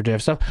with the rear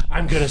diff stuff,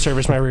 I'm going to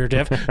service my rear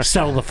diff.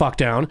 Settle the fuck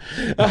down.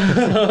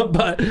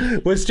 But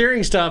with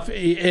steering stuff,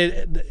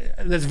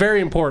 that's very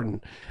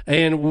important.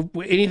 And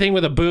anything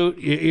with a boot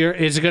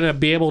is going to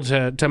be able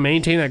to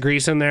maintain that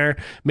grease in there,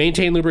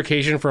 maintain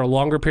lubrication for a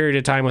longer period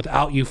of time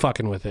without you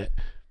fucking with it.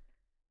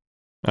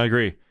 I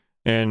agree.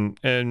 And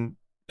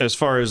as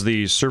far as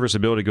the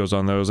serviceability goes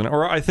on those,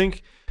 or I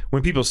think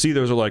when people see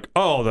those are like,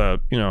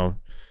 oh,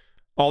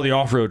 all the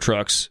off-road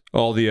trucks,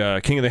 all the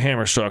King of the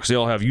Hammers trucks, they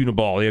all have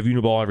Uniball. They have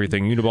Uniball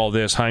everything. Uniball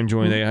this, Heim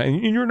joint.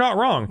 And you're not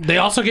wrong. They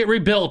also get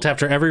rebuilt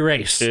after every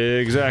race.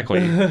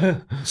 Exactly.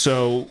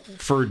 So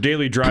for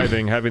daily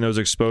driving, having those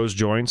exposed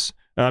joints,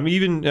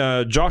 even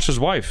Josh's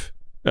wife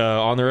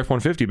on their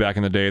F-150 back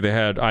in the day, they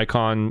had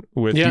Icon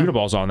with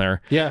Uniballs on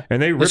there. Yeah.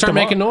 And they start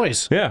making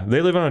noise. Yeah.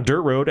 They live on a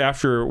dirt road.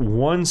 After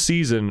one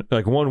season,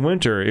 like one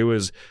winter, it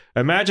was,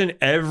 imagine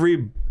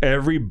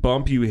every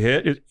bump you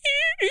hit.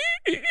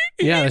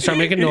 Yeah, they start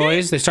making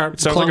noise. They start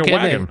sounds clunking. like a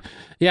wagon.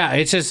 Yeah,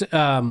 it's just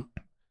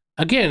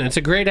again, it's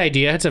a great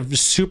idea. It's a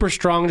super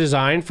strong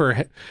design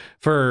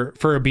for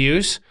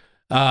abuse,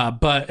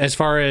 but as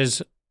far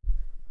as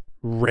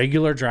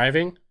regular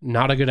driving,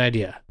 not a good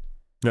idea.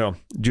 No,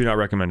 do not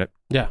recommend it.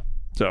 Yeah.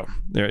 So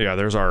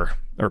there's our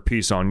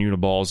piece on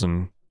Uniballs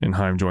and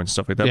Heim joints and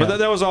stuff like that. Yeah. But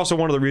that was also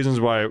one of the reasons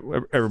why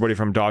everybody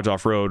from Dodge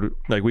Off-Road,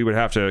 like we would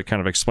have to kind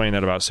of explain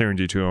that about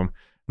Synergy to them,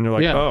 and they're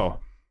like, oh.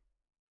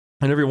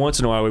 And every once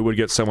in a while, we would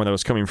get someone that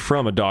was coming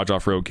from a Dodge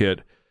Off-Road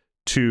kit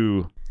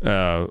to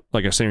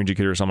like a Synergy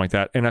kit or something like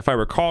that. And if I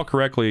recall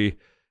correctly,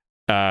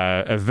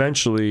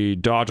 eventually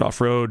Dodge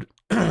Off-Road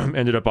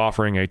ended up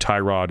offering a tie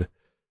rod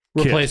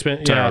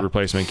replacement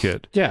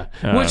kit. Yeah,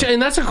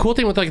 and that's a cool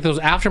thing with like those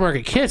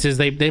aftermarket kits is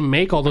they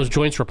make all those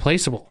joints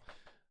replaceable.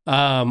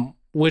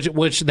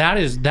 Which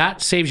that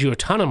saves you a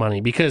ton of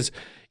money because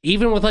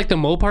even with like the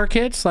Mopar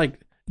kits, like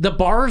the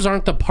bars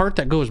aren't the part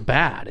that goes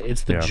bad.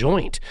 It's the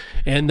joint.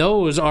 And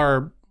those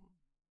are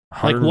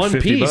like one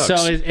piece. Bucks.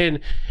 So,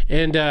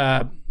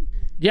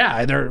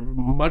 they're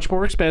much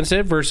more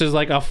expensive versus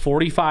like a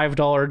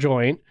 $45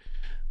 joint.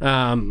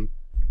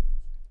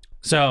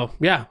 So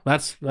yeah,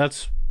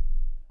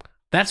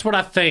 that's what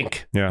I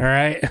think. Yeah. All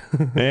right.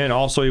 And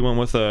also you went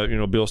with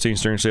Bilstein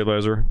steering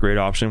stabilizer. Great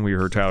option. We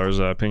heard Tyler's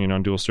opinion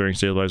on dual steering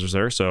stabilizers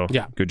there. So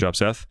yeah. Good job,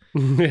 Seth.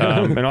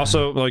 And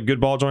also like good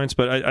ball joints.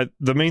 But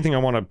the main thing I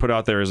want to put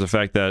out there is the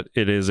fact that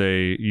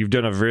you've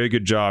done a very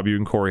good job, you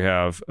and Corey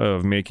have,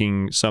 of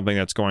making something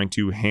that's going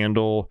to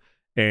handle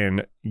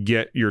and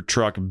get your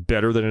truck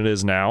better than it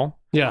is now.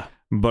 Yeah.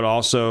 But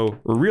also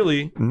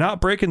really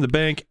not breaking the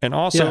bank and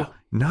also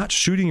not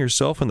shooting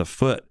yourself in the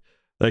foot.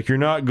 Like you're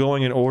not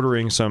going and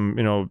ordering some,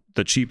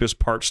 the cheapest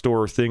part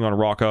store thing on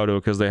Rock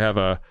Auto because they have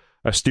a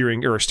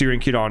steering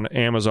kit on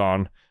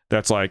Amazon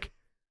that's like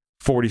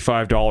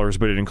 $45,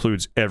 but it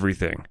includes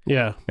everything.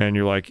 Yeah. And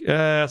you're like,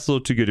 that's a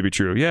little too good to be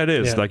true. Yeah, it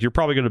is. Yeah. Like you're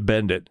probably going to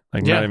bend it.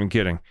 Like not even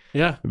kidding.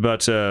 Yeah.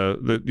 But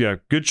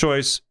good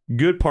choice,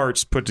 good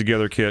parts put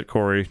together kit,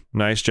 Corey.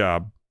 Nice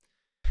job.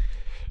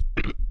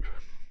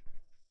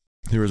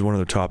 There was one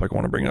other topic I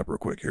want to bring up real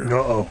quick here.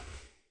 Uh-oh.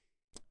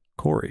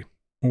 Corey.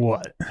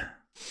 What?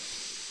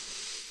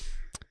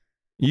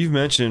 You've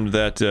mentioned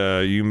that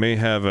you may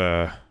have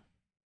a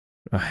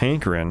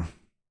hankering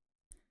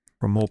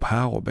for more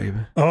power, baby.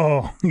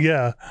 Oh,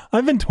 yeah.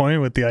 I've been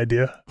toying with the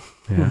idea.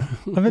 Yeah.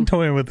 I've been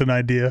toying with an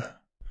idea.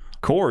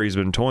 Corey's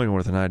been toying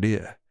with an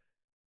idea.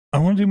 I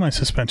want to do my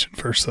suspension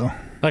first, though.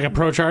 Like a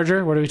Pro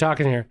Charger? What are we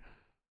talking here?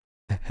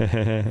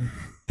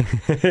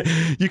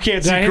 You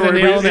can't Did see I hit the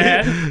Corey. nail on the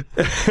head?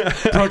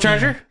 Pro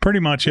Charger? Pretty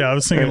much, yeah. I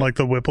was thinking like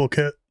the Whipple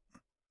kit.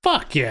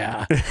 Fuck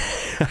yeah.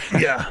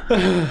 Yeah.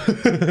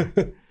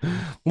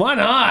 Why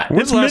not?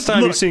 When's the last Mitch- time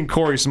look- you've seen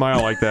Corey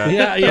smile like that?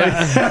 Yeah,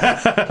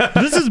 yeah.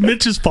 This is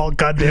Mitch's fault,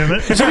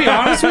 goddammit. To be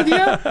honest with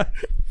you,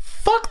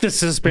 fuck the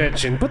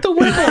suspension. Put the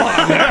Whipple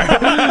on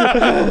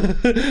there.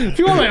 If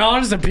you want my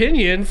honest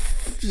opinion,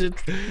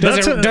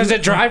 does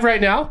it drive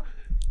right now?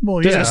 Well,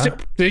 Does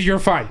yeah. you're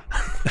fine.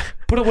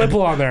 Put a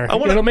Whipple on there.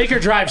 It'll make your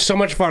drive so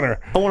much funner.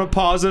 I want to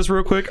pause this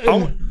real quick.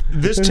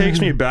 This takes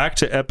me back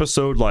to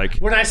episode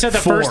When I said the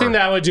 4. first thing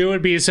that I would do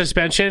would be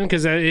suspension,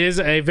 because it is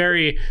a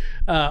very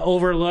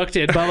overlooked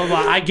and blah, blah, blah.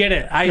 I get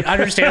it. I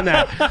understand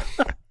that.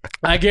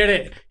 I get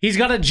it. He's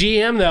got a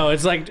GM, though.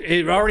 It's like,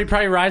 it already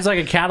probably rides like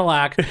a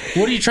Cadillac.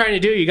 What are you trying to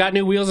do? You got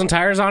new wheels and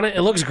tires on it?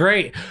 It looks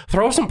great.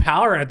 Throw some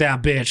power at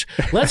that bitch.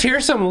 Let's hear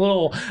some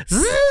little...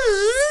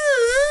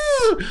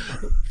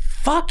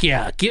 Fuck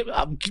yeah.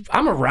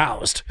 I'm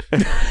aroused.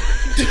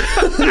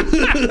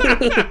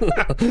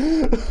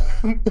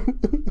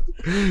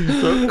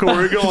 So,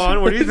 Corey, go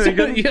on. What do you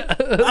think? Yeah.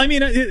 I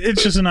mean,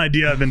 it's just an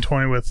idea I've been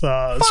toying with.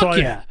 So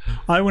yeah.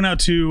 I went out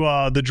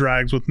to the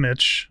drags with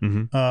Mitch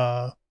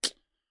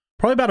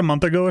probably about a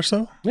month ago or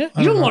so. Yeah.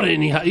 You don't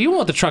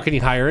want the truck any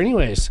higher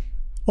anyways.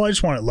 Well, I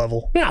just want it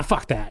level. Yeah,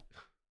 fuck that.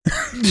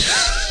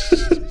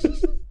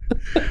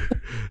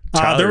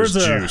 There was Tyler's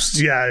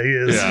juiced. Yeah, he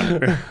is.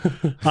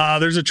 Yeah.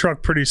 There's a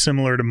truck pretty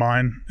similar to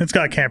mine. It's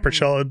got a camper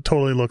shell. It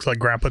totally looks like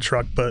Grandpa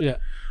truck, but Yeah.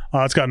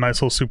 it's got a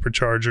nice little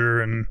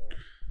supercharger and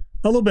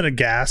a little bit of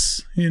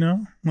gas. You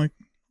know, like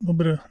a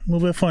little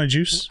bit of funny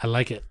juice. I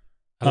like it.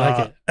 I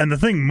like it. And the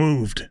thing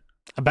moved.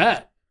 I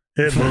bet.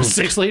 It moved.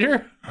 6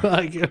 liter?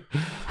 Like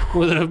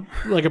with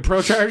a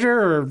Pro Charger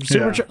or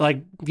Supercharger?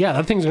 Like, yeah,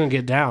 that thing's gonna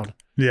get down.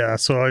 Yeah,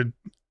 so I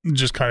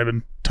just kind of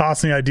been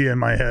tossing the idea in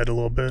my head a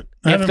little bit.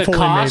 I If haven't the fully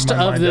cost made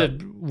my of mind the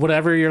up.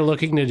 whatever you're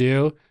looking to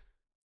do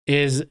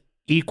is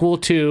equal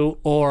to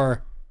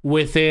or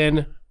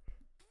within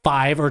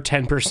 5 or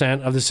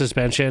 10% of the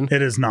suspension,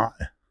 It is not.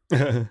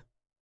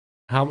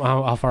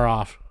 how far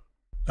off?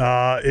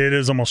 It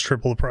is almost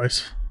triple the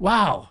price.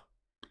 Wow.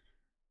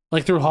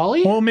 Like through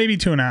Holly? Well, maybe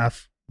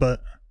 2.5,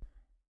 but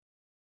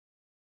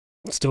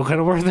Still kind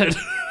of worth it.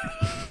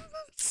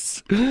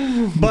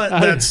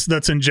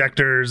 that's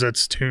injectors,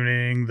 that's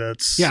tuning,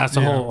 that's Yeah, it's a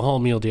you know, whole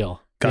meal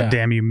deal. God Yeah,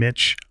 damn you,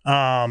 Mitch.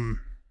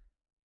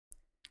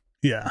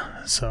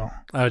 Yeah, so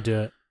I would do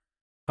it.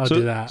 I would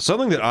do that.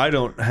 Something that I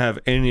don't have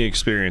any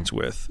experience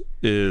with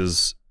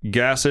is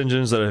gas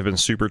engines that have been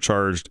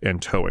supercharged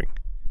and towing.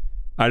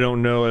 I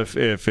don't know if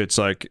it's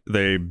like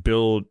they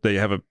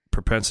have a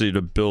propensity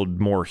to build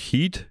more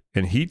heat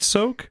and heat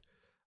soak.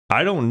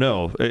 I don't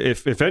know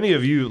if any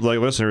of you like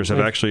listeners have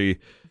actually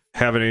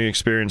have any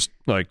experience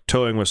like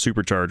towing with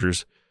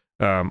superchargers.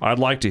 I'd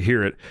like to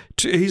hear it.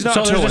 He's not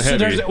towing heavy.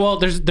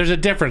 There's a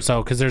difference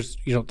though, because there's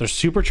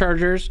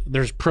superchargers,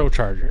 there's Pro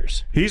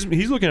Chargers. He's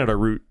looking at a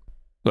route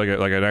like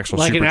an actual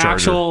Like an supercharger.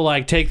 actual,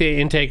 like, take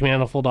the intake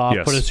manifold off,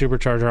 Yes. put a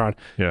supercharger on.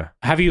 Yeah.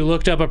 Have you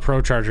looked up a Pro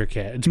Charger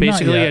kit? It's Not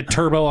basically a yet.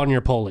 turbo on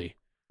your pulley.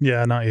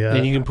 yeah, not yet.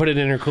 And you can put an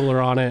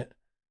intercooler on it.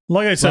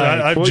 Like I said,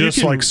 Like, I've well, you just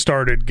can- like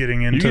started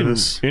getting You into can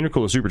this.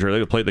 intercool a supercharger. They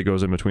have a plate that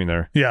goes in between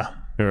there. Yeah,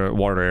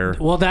 Water to air.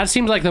 Well, that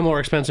seems like the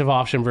more expensive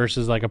option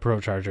versus like a Pro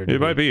Charger. to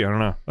It me. might be. I don't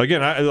know.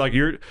 Again,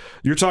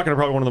 you're talking to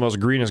probably one of the most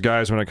greenest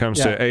guys when it comes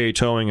Yeah. to A,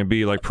 towing, and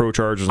B, like Pro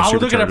Chargers and I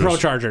would look at a superchargers. Pro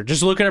Charger.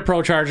 Just look at a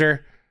Pro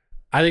Charger.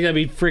 I think that'd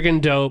be freaking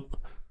dope.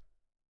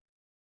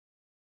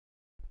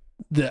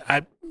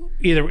 I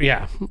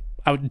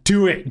would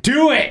do it.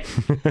 Do it.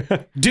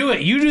 Do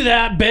it. You do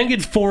that. Ben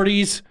gets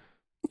 40s,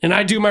 and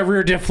I do my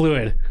rear diff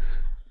fluid.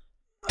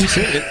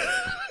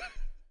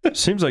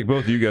 Seems like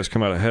both of you guys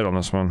come out ahead on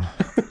this one.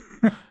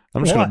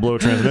 I'm just going to blow a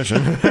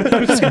transmission.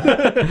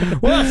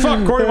 Well,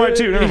 fuck, Corey might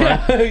too. Never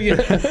mind.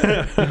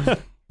 Yeah.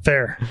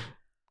 fair.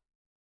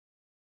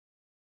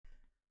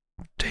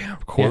 Damn,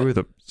 Corey Yeah. with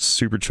a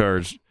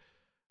supercharged.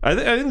 I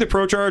think the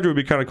Pro Charger would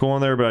be kind of cool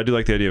in there, but I do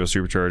like the idea of a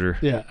supercharger.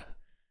 Yeah.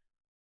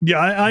 Yeah,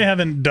 I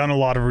haven't done a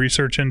lot of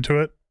research into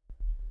it,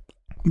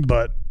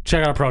 but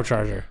Check out a Pro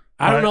Charger.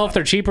 I don't know if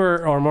they're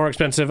cheaper or more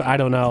expensive. I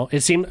don't know. It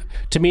seemed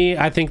to me,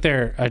 I think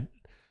they're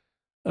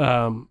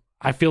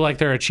I feel like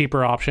they're a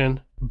cheaper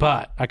option,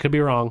 but I could be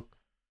wrong.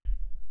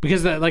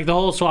 Because the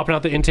whole swapping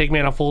out the intake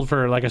manifold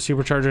for like a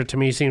supercharger to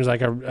me seems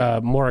like a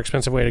more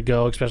expensive way to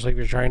go, especially if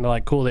you're trying to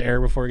like cool the air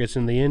before it gets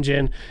in the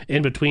engine.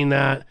 In between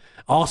that,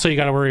 also you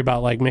got to worry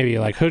about like maybe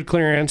like hood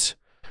clearance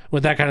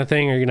with that kind of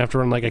thing. Or you're gonna have to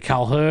run like a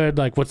Cal hood.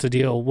 Like what's the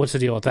deal? What's the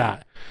deal with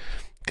that?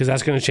 Because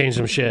that's gonna change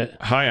some shit.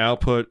 High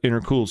output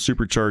intercooled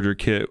supercharger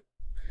kit.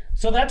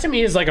 So that to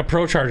me is like a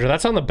Pro Charger.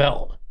 That's on the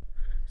belt.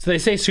 So they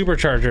say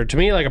supercharger. To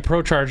me, like a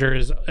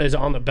ProCharger is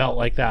on the belt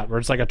like that, where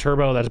it's like a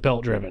turbo that's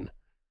belt driven.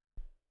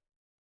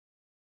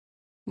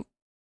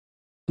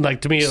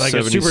 Like to me, like a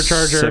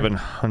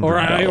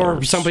supercharger,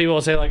 or some people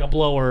will say like a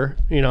blower.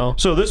 You know.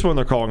 So this one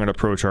they're calling it a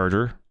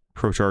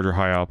ProCharger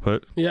high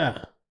output.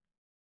 Yeah.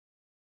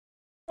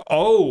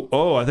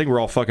 Oh, I think we're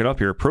all fucking up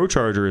here.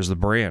 ProCharger is the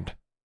brand.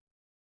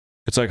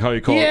 It's like how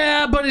you call it.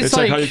 Yeah, but it's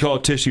like how you call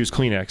it tissues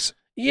Kleenex.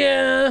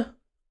 Yeah.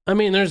 I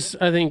mean, there's,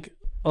 I think,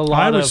 a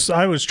lot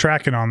I was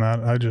tracking on that.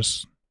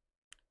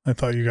 I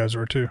thought you guys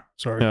were too.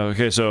 Sorry. Yeah,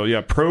 okay, so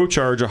yeah,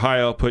 ProCharger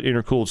high output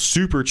intercooled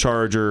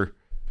supercharger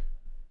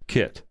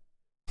kit.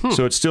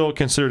 So it's still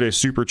considered a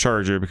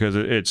supercharger because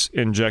it's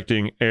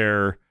injecting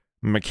air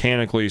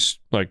mechanically,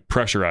 like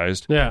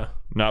pressurized. Yeah.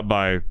 Not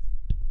by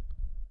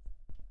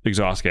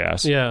exhaust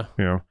gas. Yeah.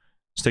 You know,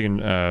 it's taking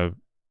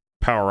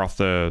power off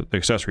the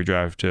accessory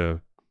drive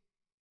to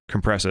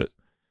compress it.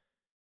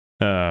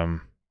 I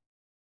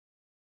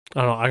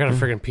don't know. I got to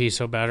freaking pee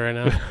so bad right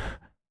now.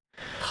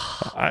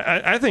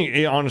 I think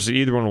honestly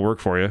either one will work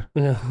for you.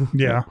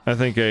 Yeah. I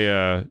think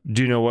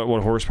do you know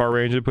what horsepower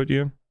range it put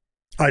you in?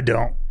 I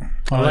don't.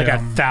 Like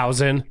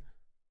 1,000.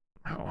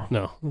 Oh.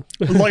 No.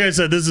 Like I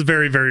said, this is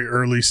very, very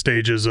early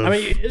stages of. I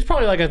mean, it's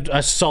probably like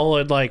a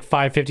solid like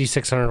 550,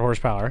 600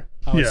 horsepower.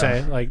 I would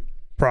say like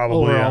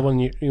probably overall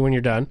when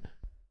you're done.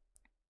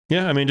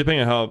 Yeah, I mean,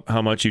 depending on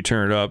how much you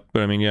turn it up,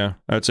 but I mean, yeah,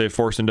 I'd say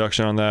forced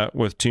induction on that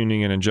with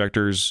tuning and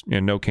injectors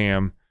and no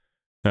cam.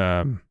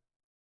 I mean,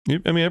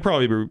 it'd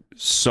probably be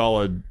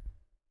solid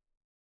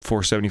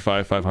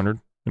 475, 500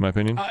 in my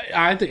opinion.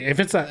 I think if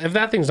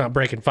that thing's not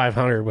breaking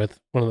 500 with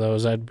one of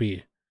those, I'd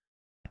be.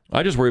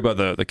 I just worry about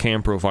the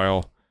cam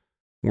profile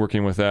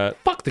working with that.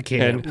 Fuck the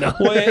cam. And,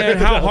 and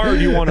how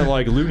hard you want to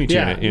like Looney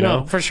Tune it, you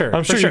know? For sure.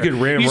 I'm sure you could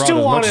ramrod you still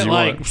as want much it as you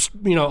like want.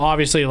 you know,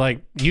 obviously like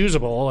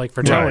usable, like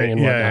for towing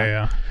and whatnot.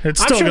 Yeah. It's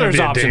I'm still sure going to there's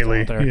be a options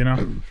daily, out there. you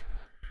know.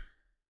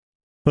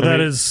 But I that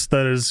mean-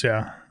 is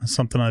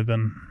something I've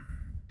been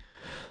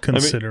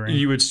considering. I mean,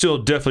 you would still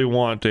definitely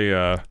want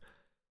a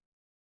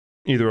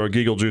either a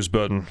giggle juice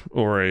button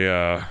or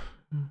the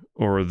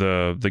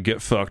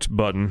get fucked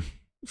button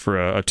for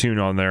a tune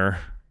on there.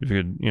 If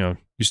you could, you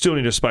still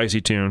need a spicy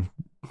tune.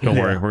 Don't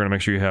worry, we're gonna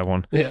make sure you have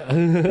one. Yeah.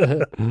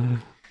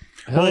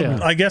 Well, yeah.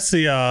 I guess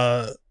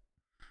the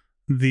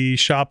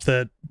shop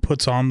that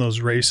puts on those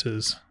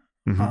races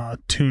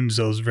tunes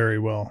those very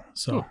well.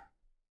 So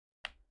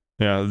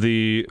yeah,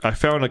 I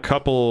found a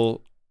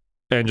couple,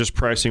 and just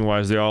pricing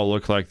wise, they all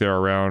look like they're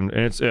around,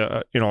 and it's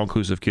an all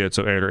inclusive kit,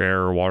 so air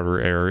or water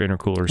air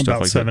intercooler stuff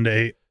about like 7 that. to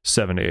 8.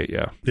 7 to 8,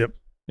 yeah. Yep.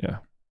 Yeah.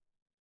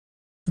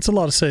 It's a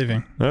lot of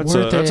saving. That's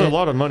a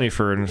lot of money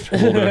for a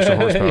little bit extra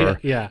horsepower.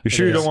 Yeah. You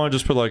sure you don't want to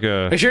just put like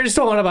Are you sure you just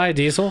don't want to buy a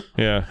diesel?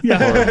 Yeah.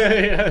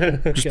 Yeah.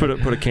 Just put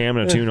a cam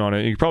and a tune on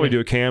it. You could probably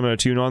do a cam and a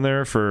tune on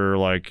there for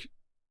like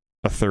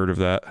a third of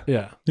that,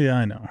 Yeah. Yeah,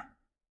 I know.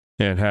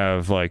 and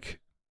have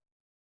like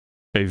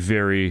a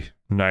very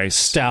nice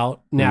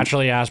Stout,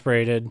 naturally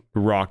aspirated.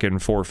 rockin'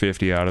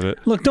 450 out of it.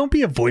 Look, don't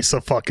be a voice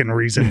of fucking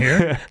reason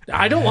here.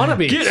 I don't want to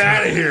be. Get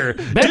out of here.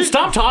 Ben,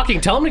 stop talking.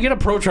 Tell him to get a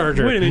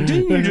ProCharger. Wait a minute,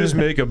 didn't you just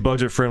make a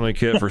budget-friendly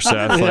kit for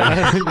Seth?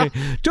 Like,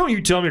 don't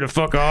you tell me to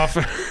fuck off.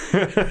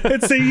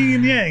 It's the yin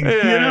and yang.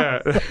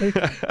 Yeah. You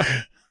know?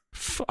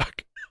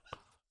 Fuck.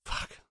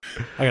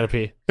 I gotta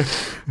pee.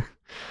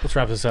 Let's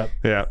wrap this up.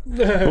 Yeah.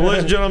 Well,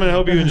 ladies and gentlemen, I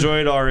hope you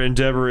enjoyed our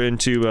endeavor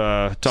into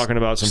talking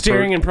about some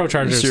Steering and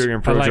ProChargers. Steering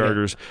and I like it.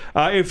 ProChargers.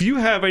 If you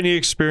have any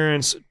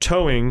experience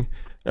towing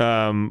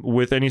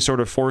with any sort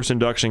of forced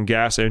induction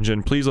gas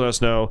engine, please let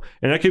us know.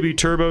 And that could be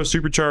turbo,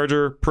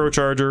 supercharger,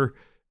 ProCharger,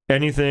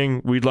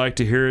 anything. We'd like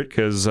to hear it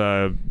because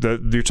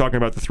you're talking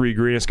about the three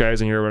greenest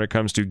guys in here when it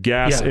comes to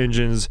gas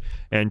engines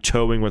and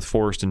towing with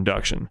forced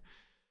induction.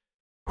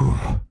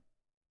 Whew.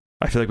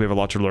 I feel like we have a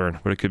lot to learn,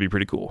 but it could be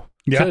pretty cool.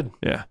 Yeah. Good.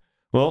 Yeah.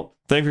 Well,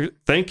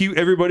 thank you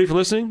everybody for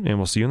listening, and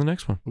we'll see you in the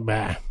next one.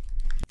 Bye.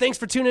 Thanks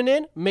for tuning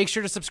in. Make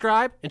sure to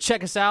subscribe and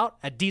check us out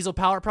at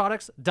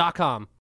dieselpowerproducts.com.